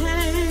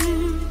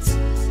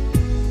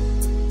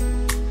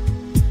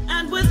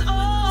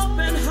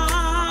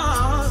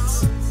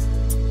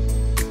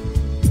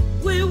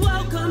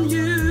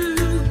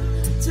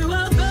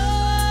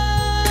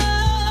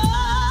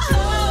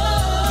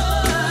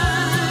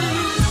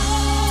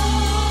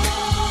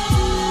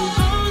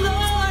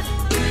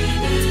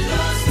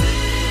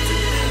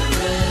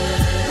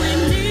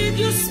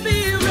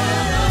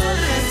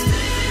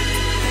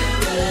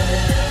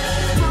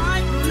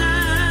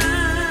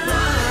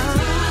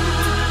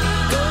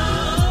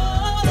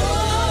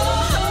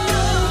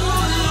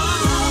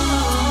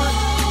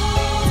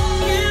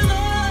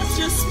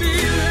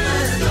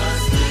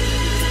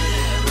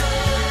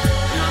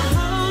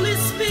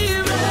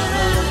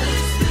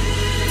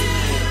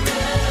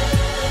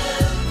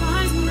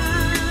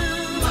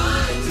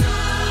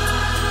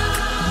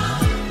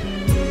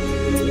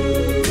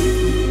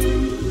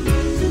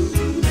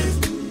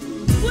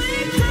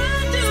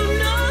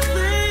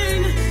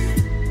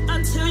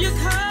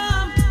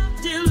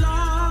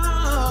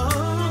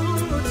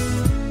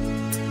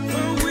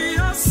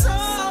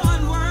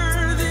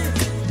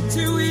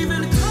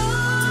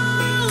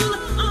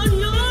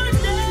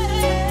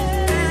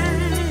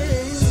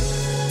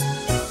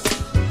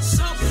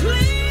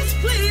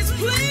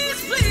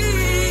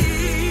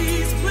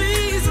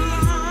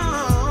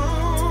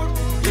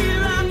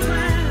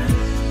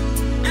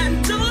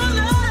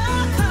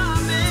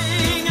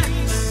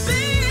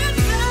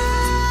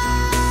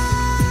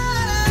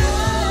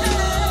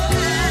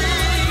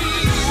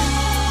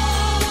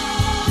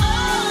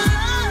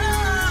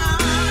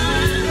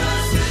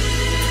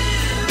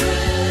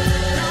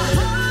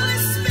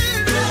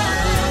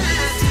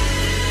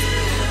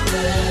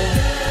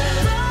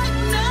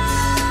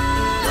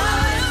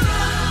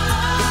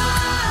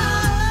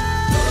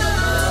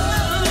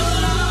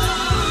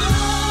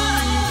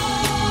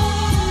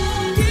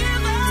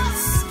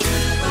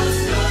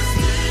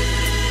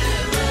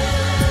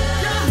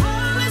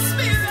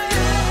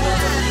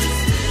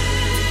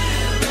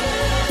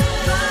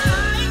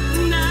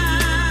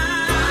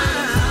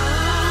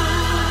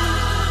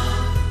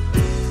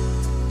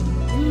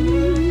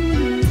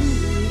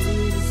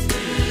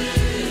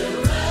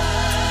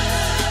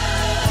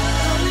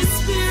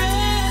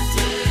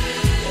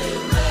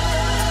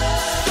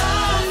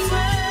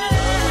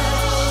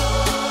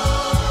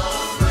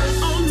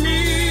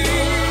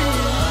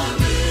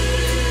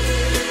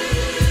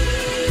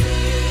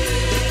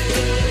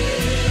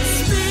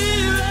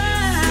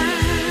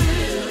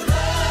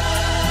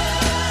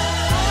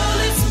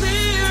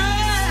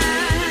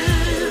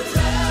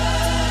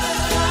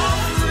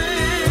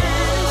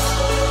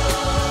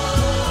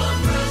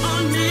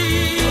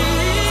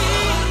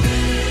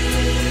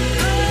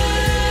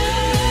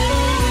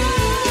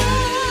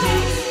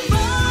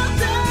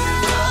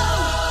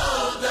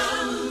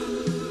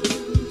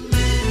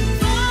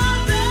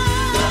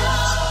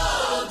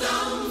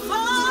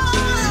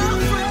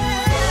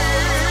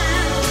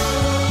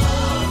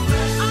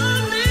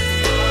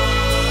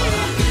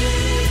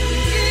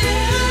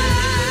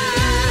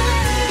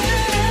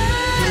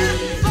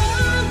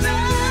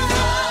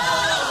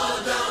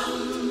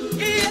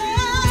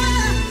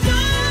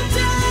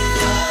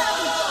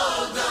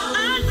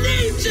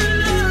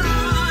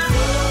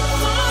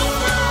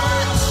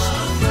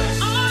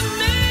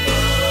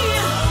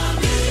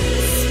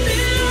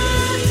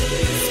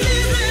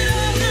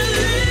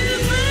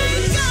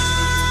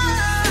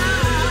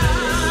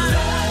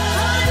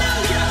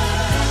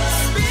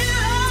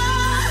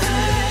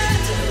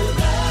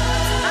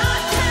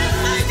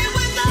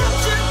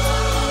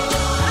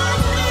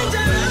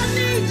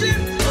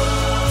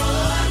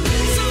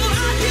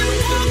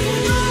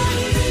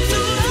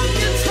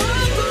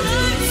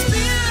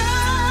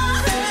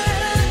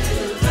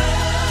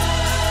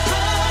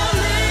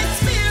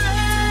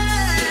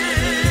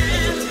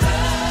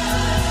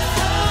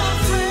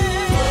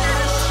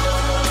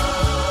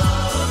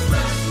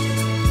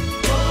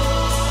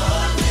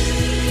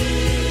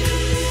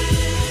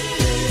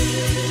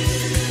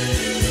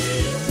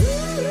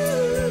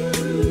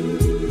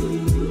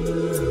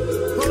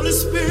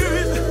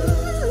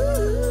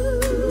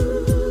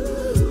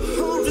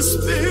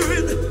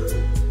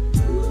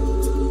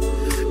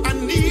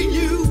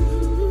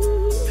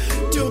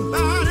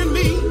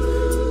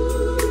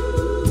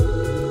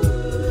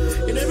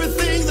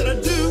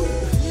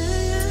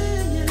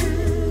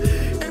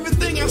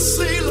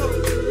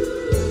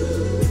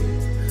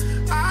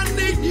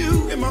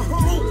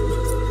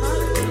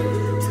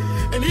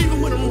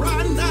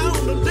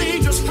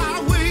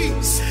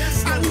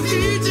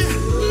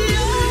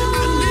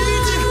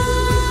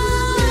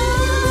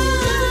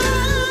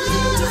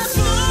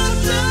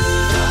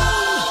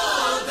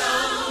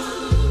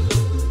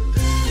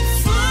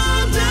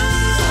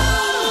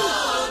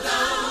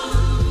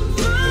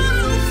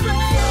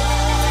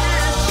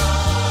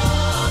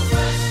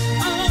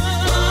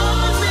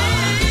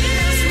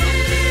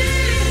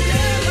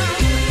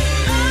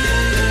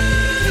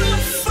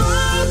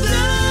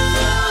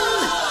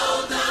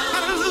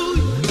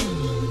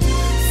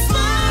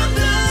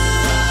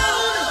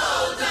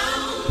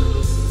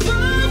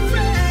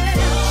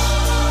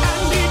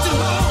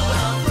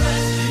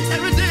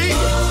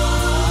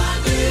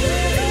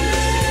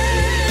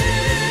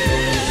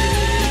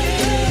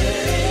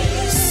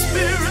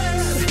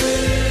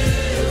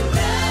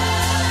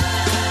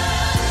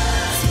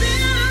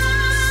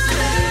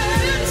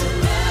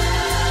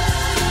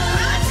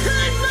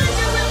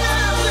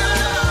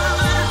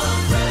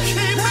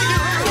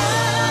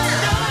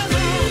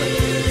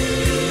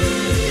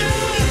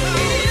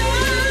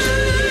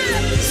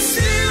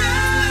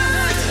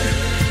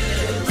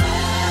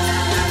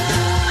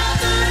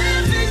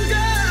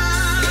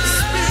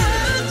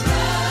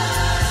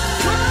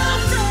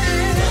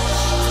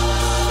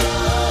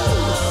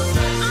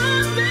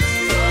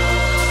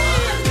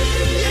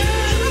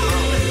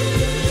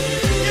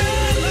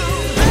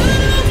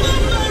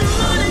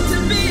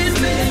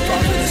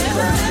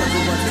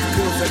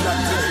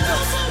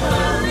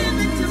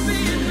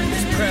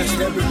podcast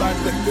to everybody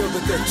that feels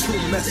that they're too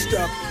messed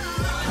up.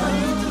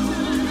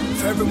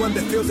 For everyone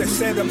that feels they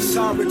said I'm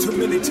sorry too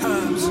many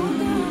times.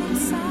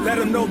 Let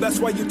them know that's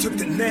why you took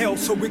the nail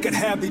so we could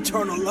have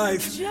eternal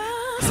life.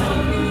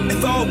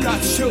 If all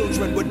God's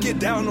children would get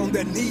down on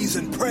their knees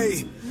and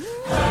pray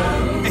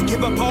and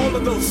give up all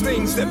of those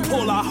things that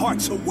pull our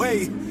hearts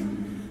away,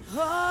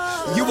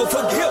 you will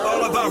forgive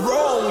all of our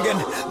wrong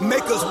and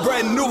make us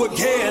brand new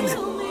again.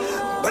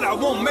 But I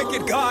won't make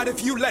it, God,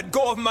 if you let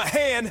go of my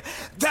hand.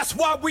 That's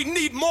why we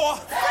need more.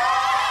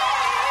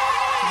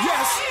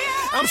 Yes,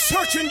 I'm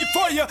searching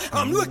for you.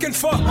 I'm looking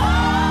for.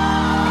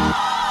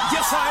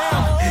 Yes, I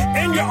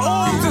am. In your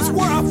arms is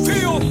where I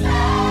feel.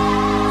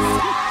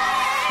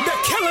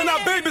 They're killing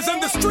our babies in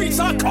the streets.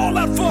 I call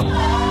out for.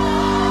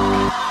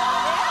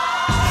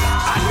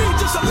 I need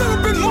just a little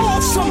bit more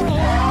of some.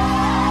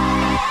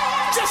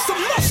 Just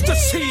some mustard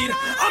seed.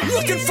 I'm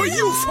looking for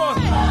you for.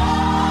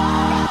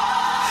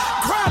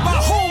 Grab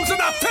our homes and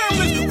our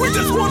families. We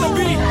just want to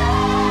be.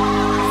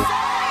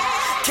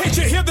 Can't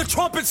you hear the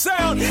trumpet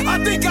sound?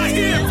 I think I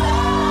hear.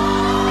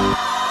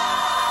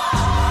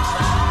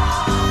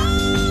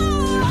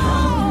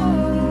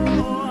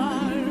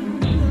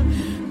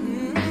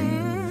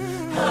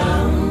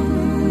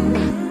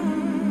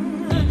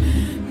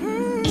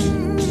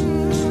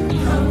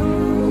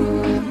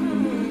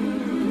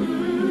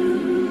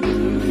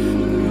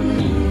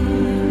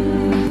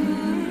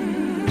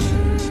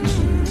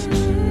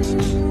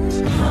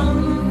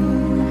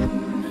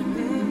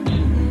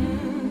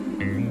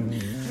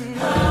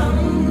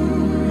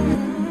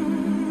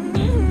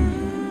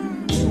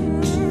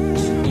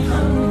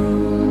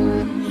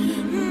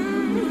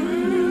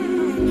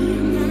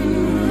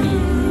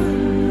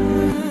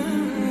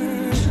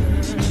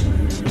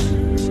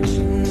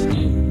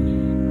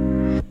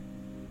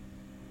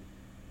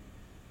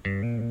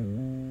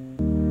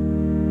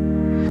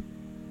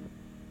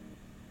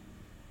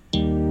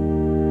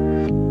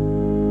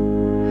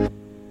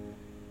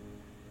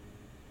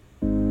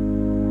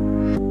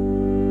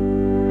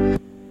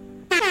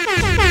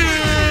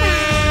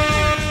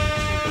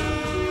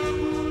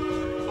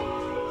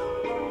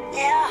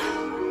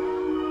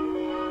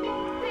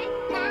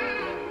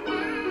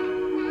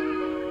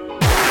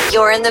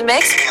 You're in the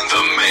mix.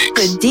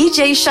 With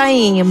DJ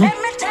Shyhiem. Let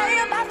me tell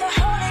you about the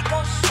Holy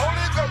Ghost.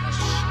 Holy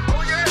Ghost.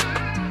 Oh yeah.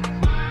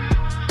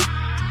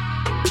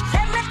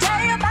 Let me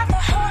tell you about the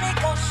Holy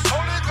Ghost.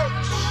 Holy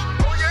Ghost.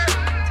 Oh yeah.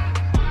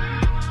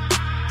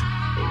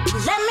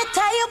 Let me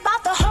tell you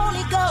about the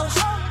Holy Ghost.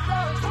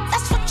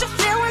 That's what you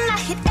feel when I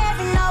hit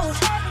every note.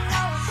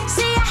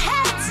 See, I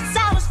had it since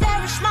I was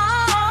very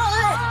small.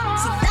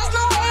 See, there's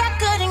no way I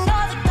couldn't go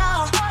the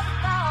dog.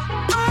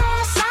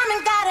 Simon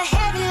got a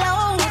heavy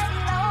load.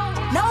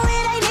 No, it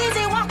ain't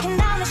easy walking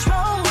down this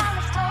road.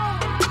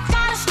 I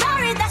got a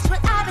story, that's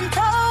what I've been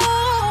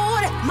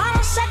told.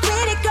 Mama said,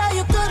 pretty girl,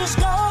 you good as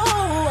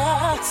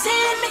gold. See,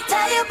 let me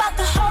tell you about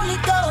the Holy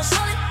Ghost.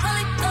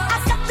 I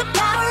got the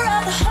power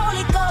of the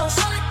Holy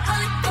Ghost.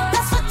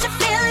 That's what you're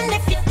feeling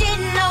if you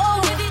didn't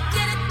know.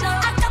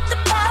 I got the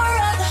power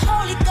of the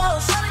Holy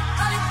Ghost.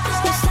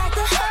 It's like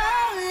the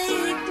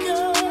Holy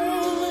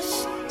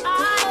Ghost.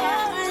 The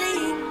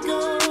Holy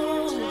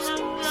Ghost.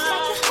 It's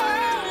like the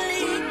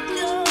Holy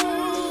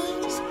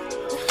Ghost.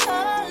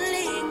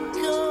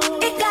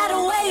 It got a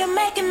way of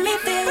making me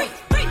feel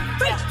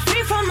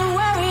free from the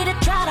worry that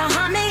try to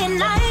harm me at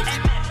night.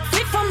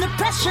 Free from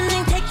depression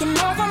and taking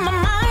over my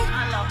mind.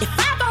 If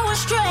I go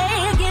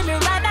astray, get me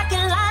right back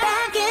in line.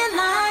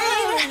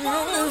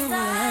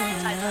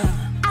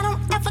 I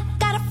don't ever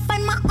gotta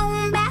fight my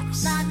own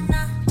battles.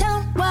 Tell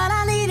him what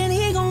I need and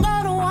he gon'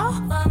 go to war.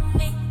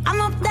 I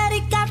know that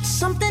he got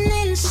something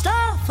in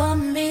store for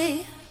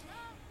me.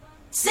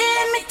 See,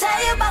 let me tell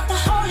you about the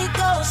Holy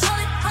Ghost.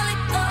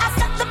 I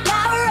got the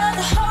power of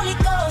the Holy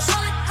Ghost.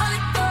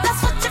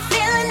 That's what you're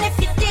feeling if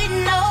you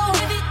didn't know.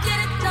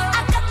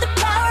 I got the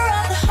power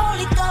of the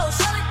Holy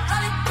Ghost.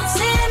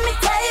 See, let me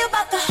tell you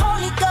about the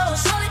Holy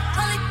Ghost. I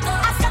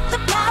got the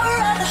power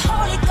of the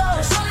Holy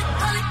Ghost.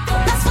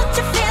 That's what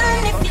you're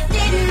feeling if you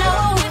didn't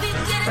know.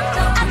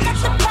 I got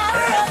the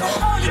power of the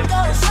Holy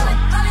Ghost.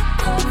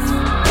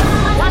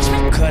 Watch me.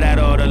 Cut out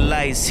all the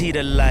lights, heat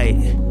the light.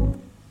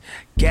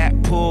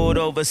 Got pulled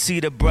over, see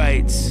the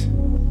brights.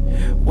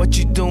 What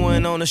you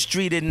doing on the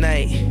street at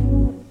night?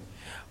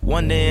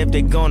 Wonder if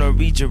they gonna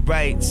read your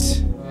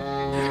rights.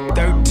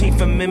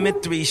 13th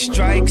Amendment, 3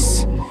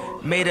 strikes.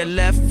 Made a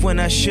left when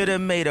I should've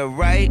made a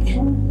right.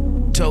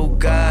 Told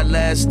God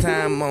last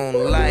time on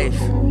life.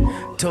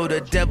 Told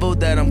the devil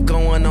that I'm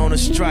going on a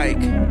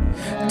strike.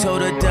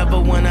 Told the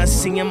devil when I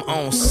see him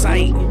on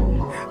sight.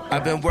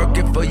 I've been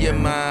working for you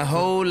my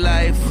whole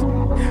life.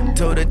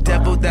 Told the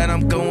devil that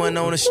I'm going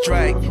on a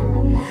strike.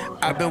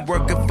 I've been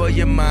working for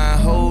you my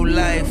whole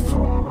life.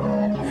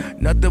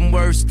 Nothing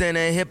worse than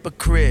a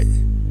hypocrite.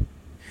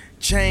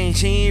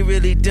 Change, he ain't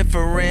really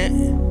different.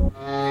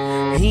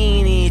 He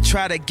ain't even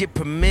try to get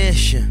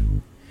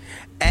permission.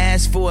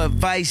 Asked for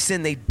advice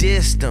and they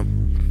dissed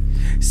him.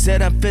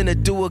 Said I'm finna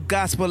do a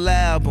gospel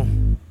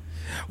album.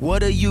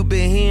 What have you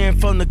been hearing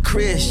from the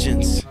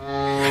Christians?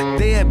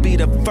 They'd be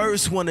the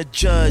first one to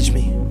judge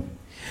me,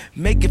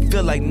 make it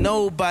feel like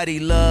nobody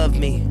loved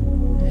me.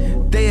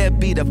 They'd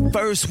be the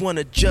first one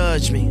to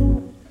judge me,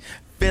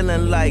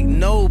 feeling like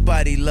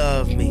nobody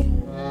loved me.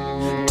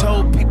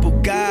 Told people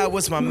God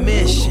was my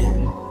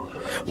mission.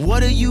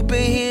 What have you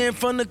been hearing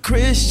from the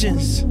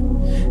Christians?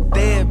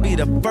 They'd be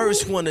the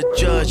first one to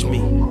judge me,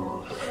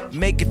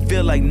 make it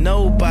feel like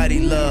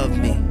nobody loved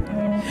me.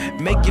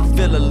 Make you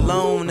feel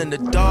alone in the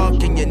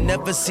dark and you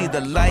never see the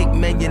light.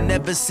 Man, you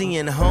never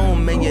seeing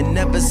home, man, you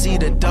never see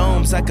the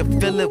domes. I can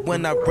feel it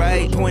when I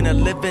write, point of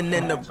living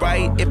in the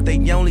right. If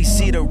they only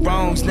see the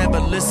wrongs, never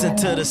listen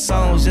to the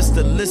songs. Just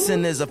to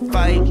listen is a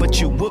fight,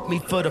 but you whoop me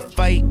for the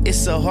fight. It's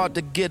so hard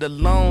to get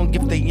along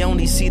if they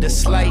only see the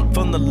slight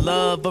from the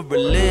love of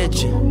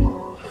religion.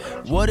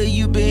 What have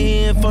you been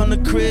hearing from the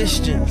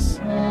Christians?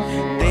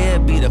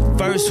 They'd be the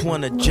first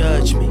one to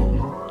judge me,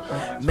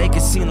 make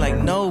it seem like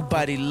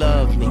nobody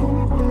loved me.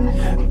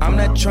 I'm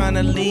not trying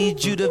to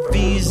lead you to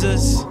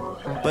visas,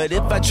 but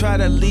if I try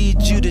to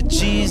lead you to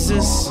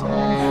Jesus,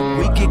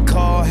 we get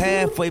called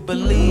halfway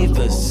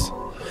believers.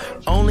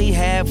 Only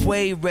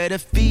halfway read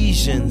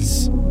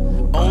Ephesians.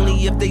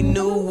 Only if they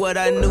knew what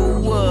I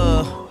knew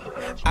of.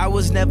 I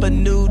was never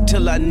new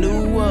till I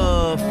knew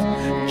of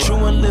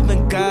true and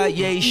living God,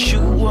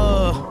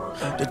 Yeshua,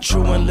 the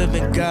true and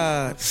living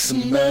God.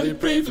 Somebody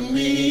pray for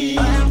me.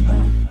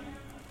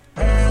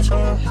 Hands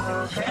up,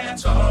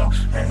 hands up,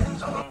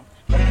 hands up,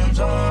 hands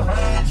up,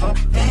 hands up,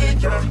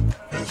 hands up,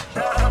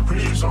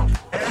 hands up,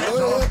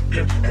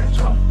 hands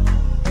up.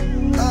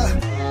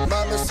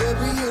 Mama said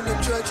we in the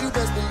church, you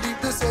best believe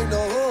this ain't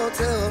no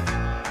hotel.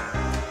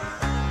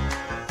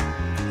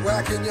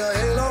 Rocking your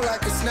halo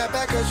like a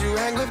snapback cause you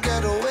hang with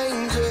ghetto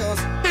angels.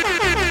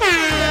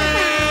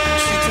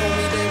 She told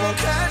me they won't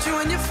catch you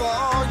when you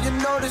fall, you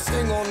know this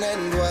ain't gon'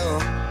 end well.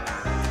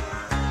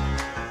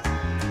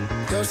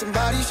 Girl,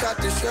 somebody shot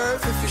the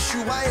sheriff. If it's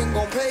you, I ain't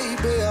gon' pay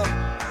bail.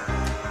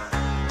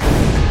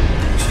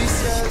 She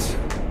says,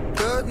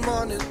 good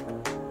morning,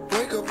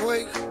 wake up,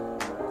 wake.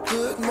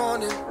 Good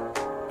morning,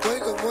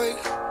 wake up,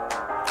 wake.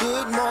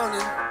 Good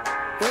morning,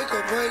 wake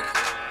up, wake.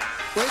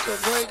 Wake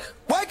up, wake.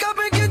 Wake up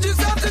and get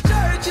yourself to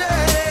church, yeah.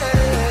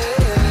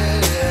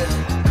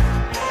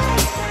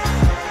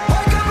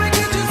 Wake up and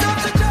get yourself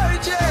to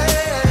church, yeah.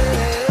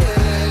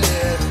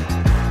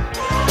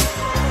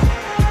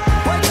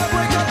 Wake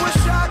up,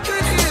 wish I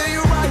could hear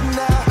you right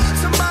now.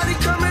 Somebody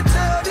come and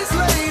tell this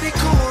lady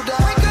cool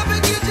down. Wake up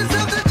and get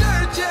yourself to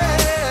church,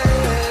 yeah.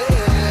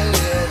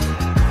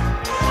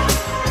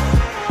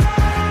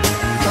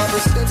 Papa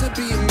said to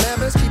be a man,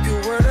 best keep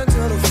your word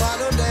until the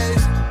final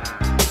days.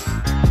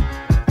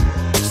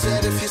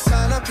 Said if you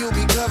sign up, you'll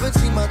be covered.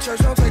 See, my church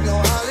don't take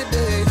no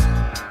holidays.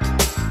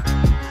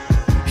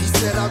 He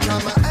said I'll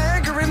calm my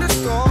anger in the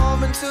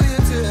storm until your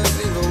tears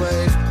leave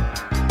away.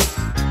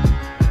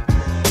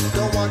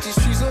 Don't walk these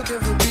streets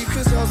looking for beef,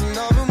 cause hell's an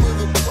oven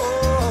with a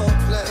cold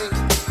plate.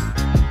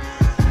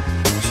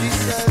 She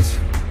says,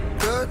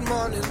 good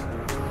morning,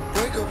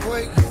 wake up,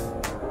 wake.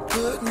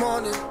 Good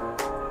morning,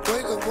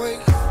 wake up, wake.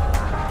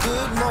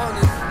 Good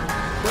morning,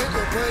 wake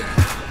up, wake.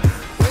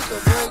 Wake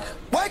up, wake.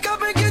 Wake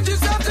up and get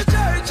yourself to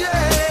church,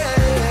 yeah.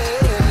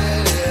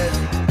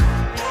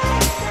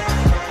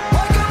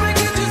 Wake up and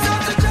get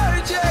yourself to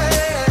church, yeah.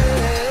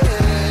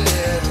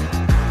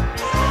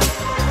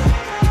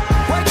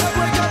 Wake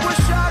up,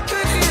 wish I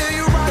could hear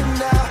you right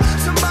now.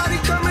 Somebody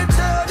come and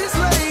tell this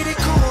lady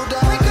cool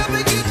down. Wake up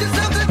and get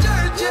yourself to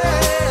church, yeah.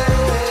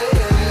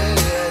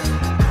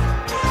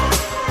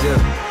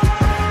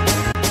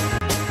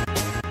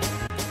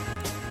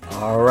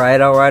 All right.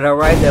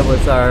 That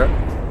was our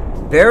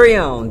very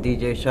own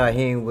DJ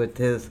Shyhiem with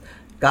his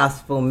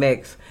gospel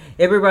mix.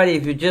 Everybody,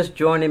 if you're just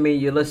joining me,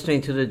 you're listening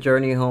to the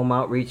Journey Home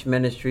Outreach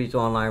Ministries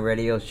online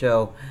radio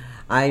show.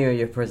 I am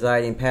your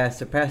presiding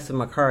pastor, Pastor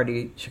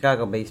McCarty,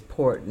 Chicago-based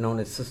port known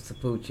as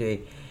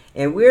Sistapoochie.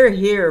 And we're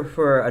here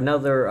for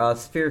another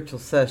spiritual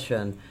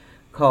session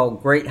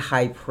called Great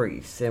High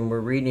Priest. And we're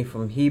reading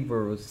from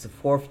Hewbrews, the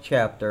 4th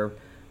chapter,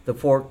 the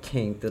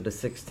 14th to the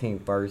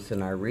 16th verse.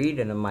 And I read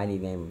in the mighty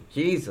name of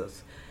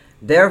Jesus.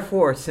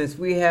 Therefore, since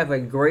we have a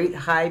great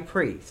high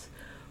priest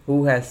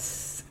who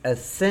has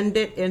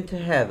ascended into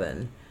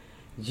heaven,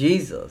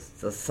 Jesus,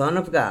 the Son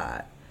of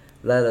God,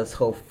 let us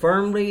hold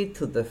firmly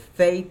to the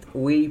faith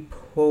we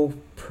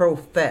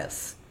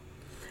profess.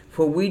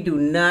 For we do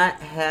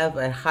not have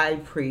a high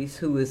priest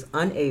who is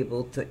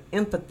unable to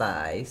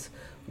empathize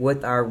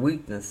with our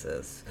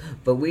weaknesses,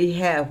 but we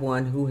have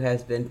one who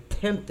has been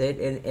tempted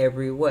in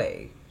every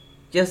way,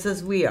 just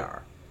as we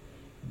are.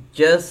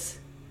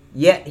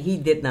 Yet he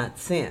did not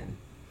sin.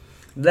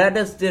 Let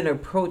us then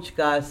approach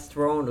God's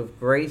throne of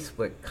grace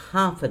with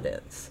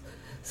confidence,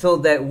 so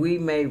that we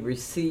may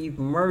receive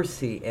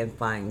mercy and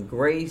find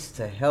grace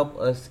to help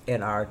us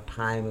in our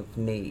time of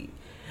need.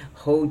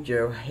 Hold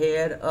your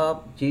head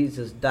up.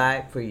 Jesus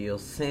died for your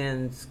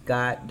sins.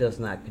 God does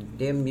not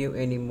condemn you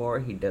anymore.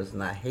 He does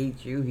not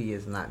hate you. He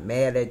is not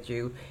mad at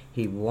you.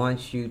 He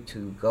wants you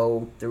to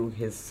go through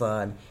his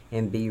Son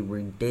and be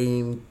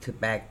redeemed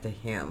back to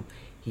him.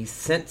 He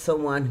sent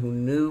someone who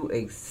knew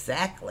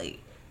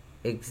exactly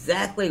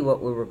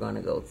what we were going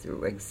to go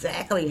through,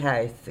 exactly how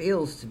it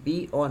feels to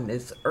be on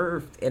this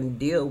earth and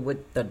deal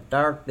with the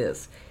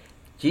darkness.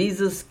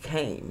 Jesus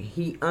came.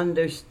 He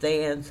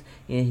understands,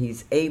 and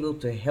he's able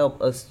to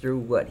help us through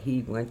what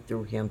he went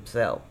through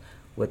himself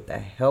with the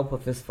help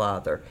of his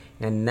Father.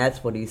 And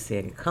that's what he's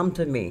saying. Come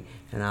to me,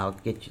 and I'll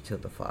get you to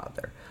the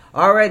Father.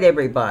 All right,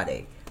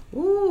 everybody.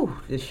 Woo,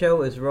 the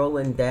show is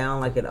rolling down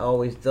like it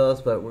always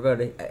does, but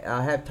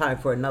I'll have time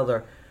for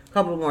another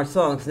couple more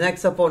songs.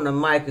 Next up on the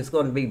mic is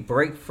going to be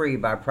Break Free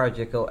by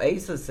Project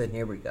Oasis, and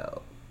here we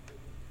go.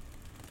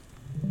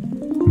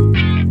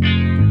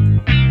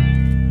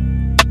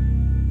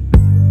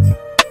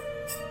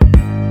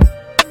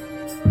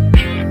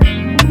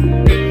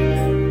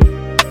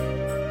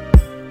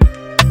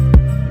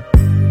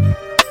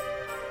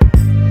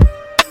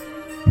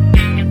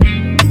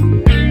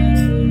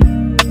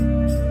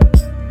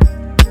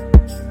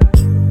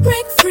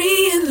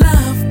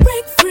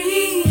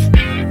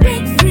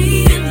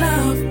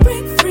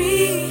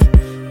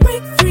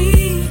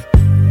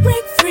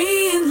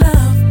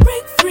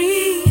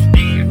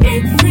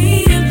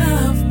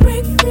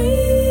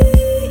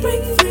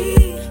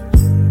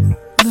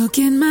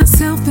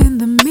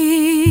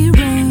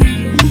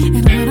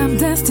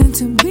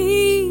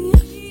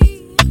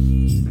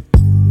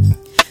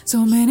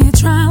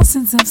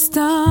 since I've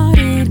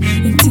started,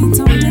 intent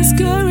on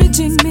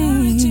discouraging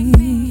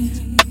me.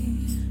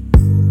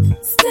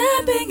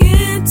 Stepping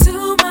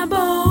into my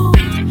boat,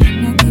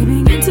 not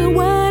giving into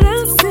what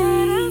I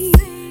see.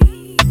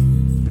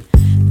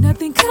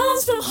 Nothing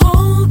comes from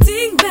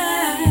holding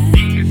back.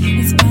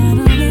 It's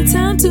finally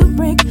time to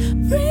break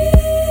free.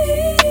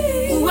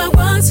 Who I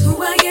was,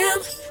 who I am,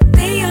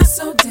 they are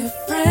so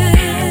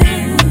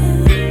different.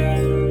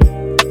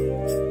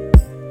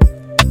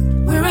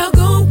 Where I'll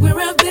go, where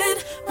I've been,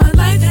 my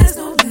life has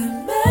no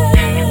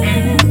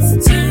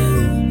limits to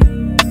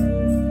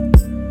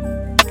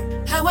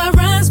how I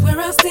rise, where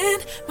I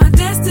stand, my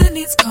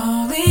destiny's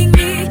calling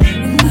me.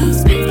 And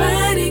love's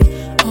providing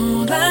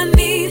all I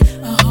need,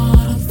 a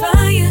heart on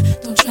fire,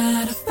 don't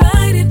try to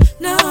fight it,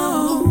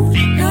 no,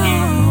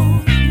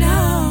 no,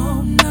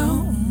 no,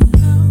 no.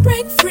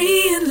 Break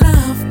free in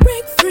love,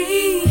 break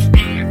free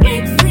in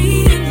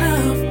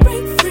love,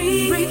 break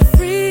free, break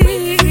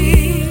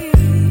free,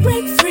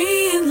 break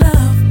free in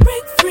love,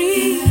 break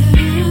free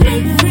in love,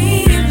 break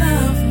free in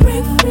love,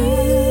 break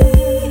free in love,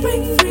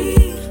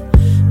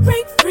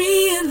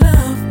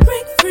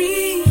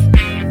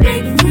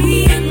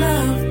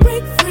 break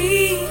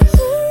free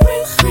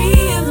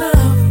in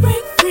love,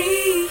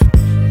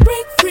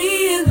 break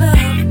free in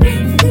love,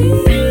 break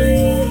free.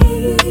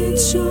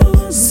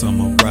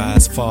 Summer,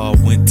 rise, fall,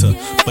 winter,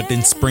 but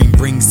then spring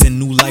brings in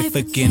new life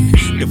again.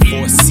 The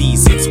 4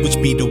 seasons,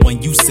 which be the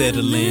one you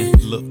settle in.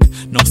 Look,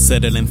 no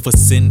settling for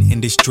sin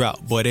in this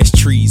drought, boy, that's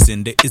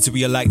treason. The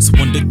Israelites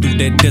wandered through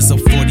that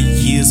desert 40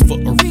 years for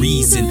a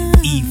reason.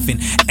 Even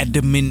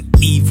Adam and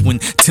Eve, when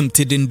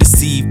tempted and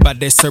deceived by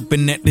that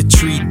serpent at the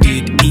tree,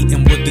 did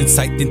eating with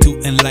insight into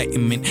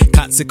enlightenment.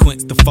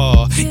 Consequence the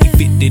fall,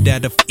 evicted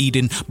out of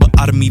Eden, but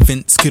autumn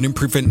events couldn't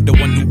prevent the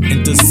one who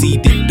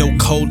interceded. Though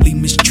coldly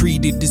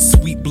mistreated, his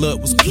sweet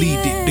blood was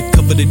pleaded to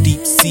cover the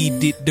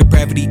deep-seated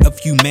depravity of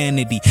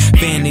humanity.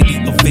 Vanity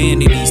of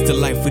vanities, the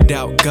life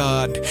without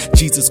God.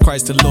 Jesus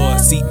Christ the Lord.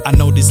 See, I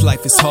know this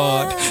life is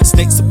hard.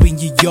 Snakes up in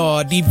your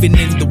yard, even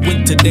in the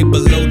winter, they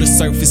below the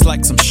surface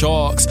like some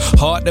sharks.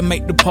 Hard to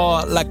make the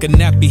part like a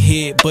nappy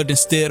head, but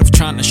instead of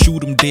trying to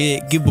shoot him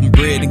dead, give him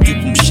bread and give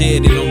him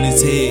shed it on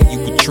his head. You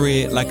would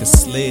tread like a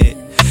sled.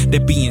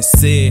 That being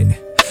said,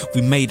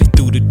 we made it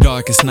through the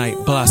darkest night,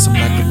 blossom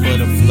like a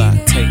butterfly,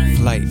 take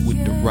flight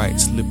with the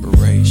right's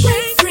liberation.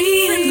 Break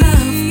free in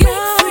love,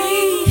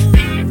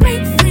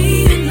 break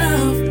free in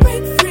love,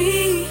 break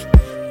free in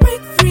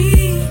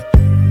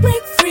love,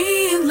 break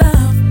free in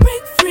love,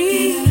 break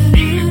free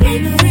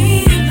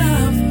in love,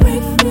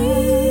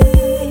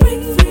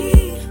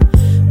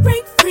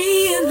 break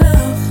free in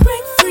love,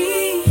 break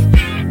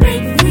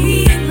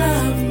free in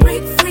love,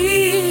 break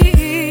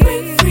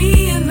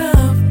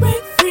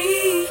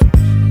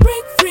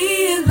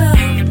free in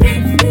love,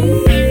 break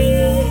free.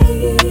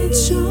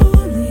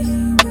 Surely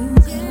will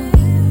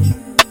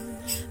come.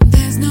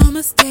 There's no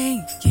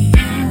mistaking.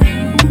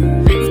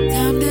 With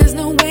time there's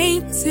no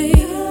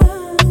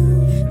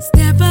waiting.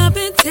 Step up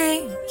and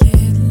take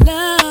it,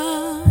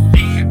 love,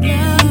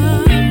 yeah,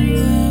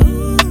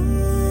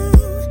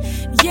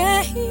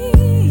 yeah.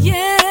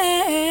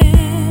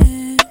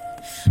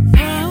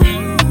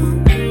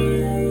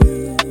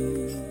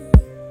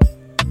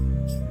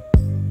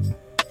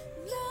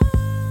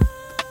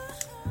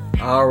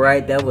 All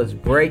right, that was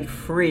Break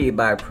Free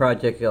by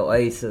Project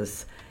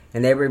Oasis.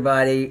 And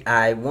everybody,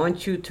 I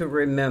want you to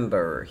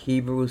remember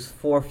Hebrews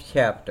 4th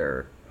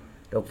chapter,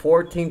 the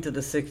 14th to the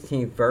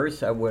 16th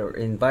verse. I will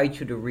invite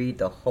you to read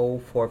the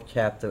whole 4th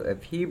chapter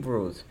of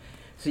Hebrews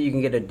so you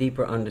can get a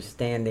deeper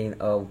understanding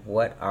of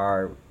what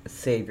our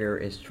Savior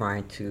is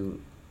trying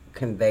to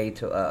convey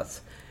to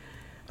us.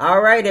 All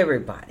right,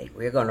 everybody.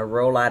 We're going to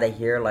roll out of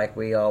here like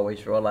we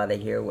always roll out of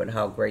here with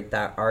How Great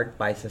Thou Art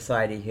by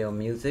Society Hill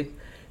Music.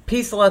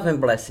 Peace, love, and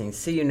blessings.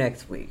 See you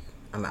next week.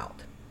 I'm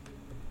out.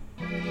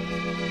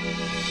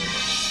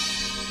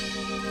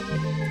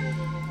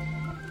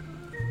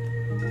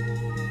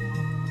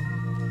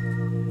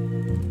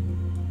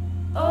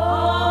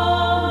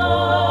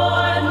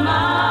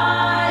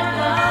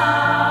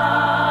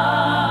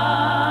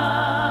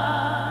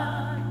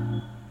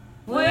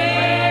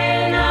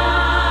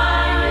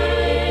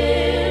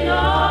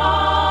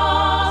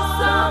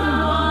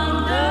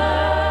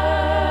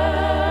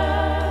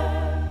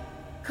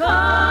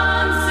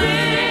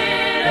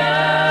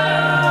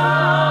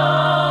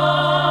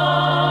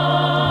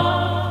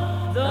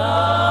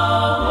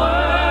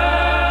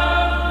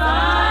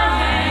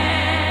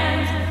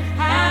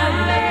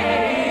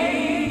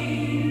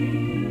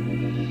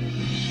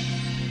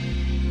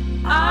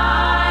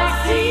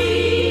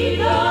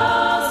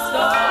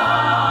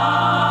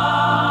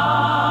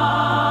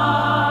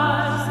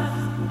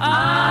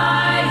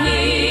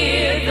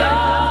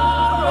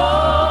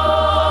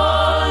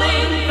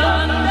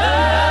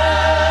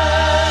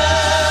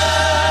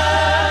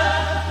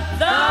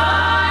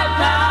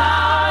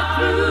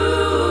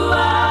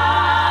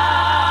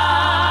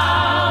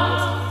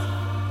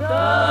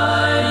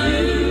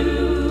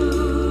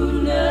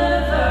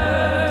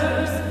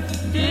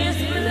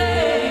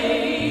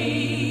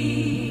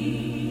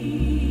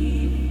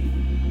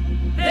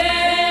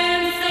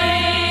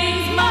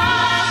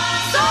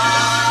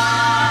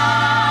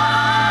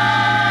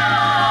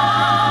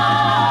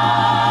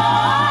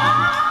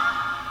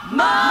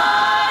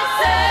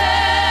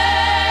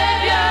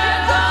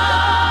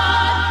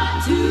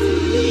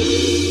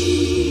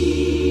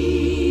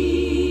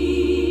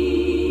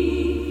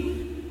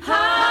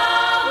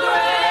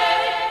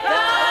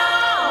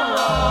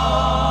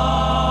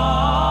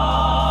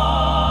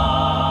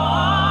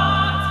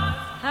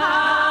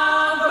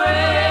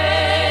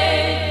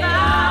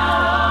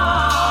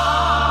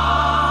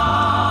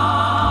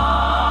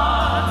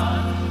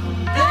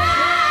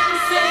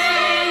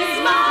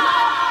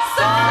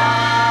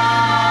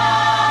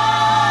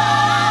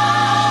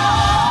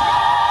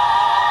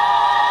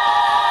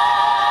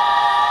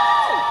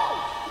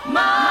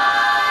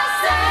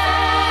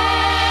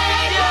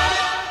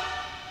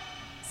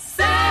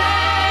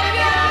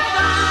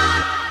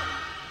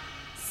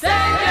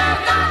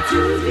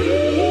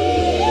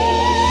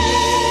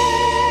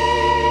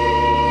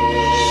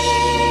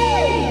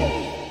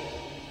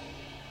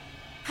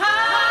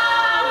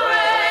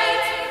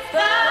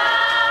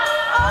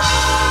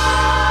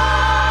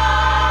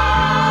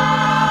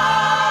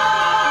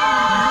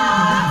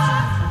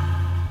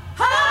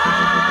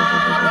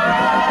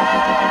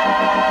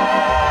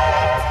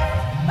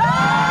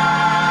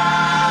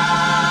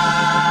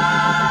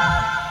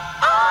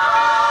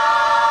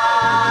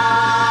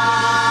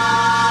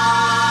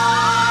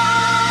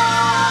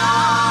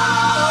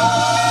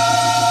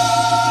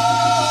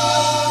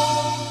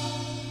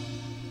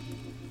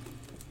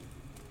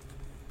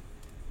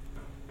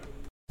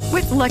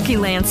 Lucky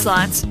Land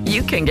Slots,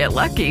 you can get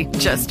lucky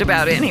just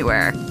about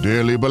anywhere.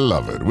 Dearly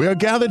beloved, we are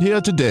gathered here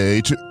today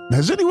to...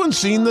 Has anyone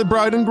seen the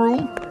bride and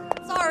groom?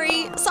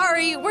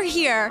 Sorry, we're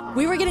here.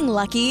 We were getting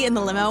lucky in the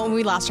limo and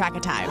we lost track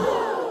of time.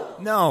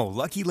 No,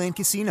 Lucky Land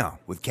Casino,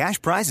 with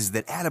cash prizes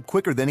that add up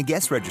quicker than a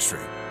guest registry.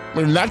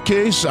 In that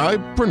case, I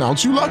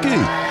pronounce you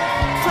lucky.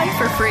 Play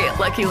for free at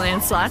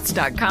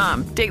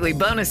LuckyLandSlots.com. Daily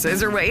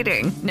bonuses are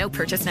waiting. No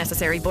purchase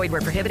necessary. Void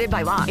where prohibited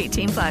by law.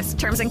 18+.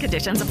 Terms and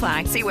conditions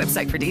apply. See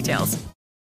website for details.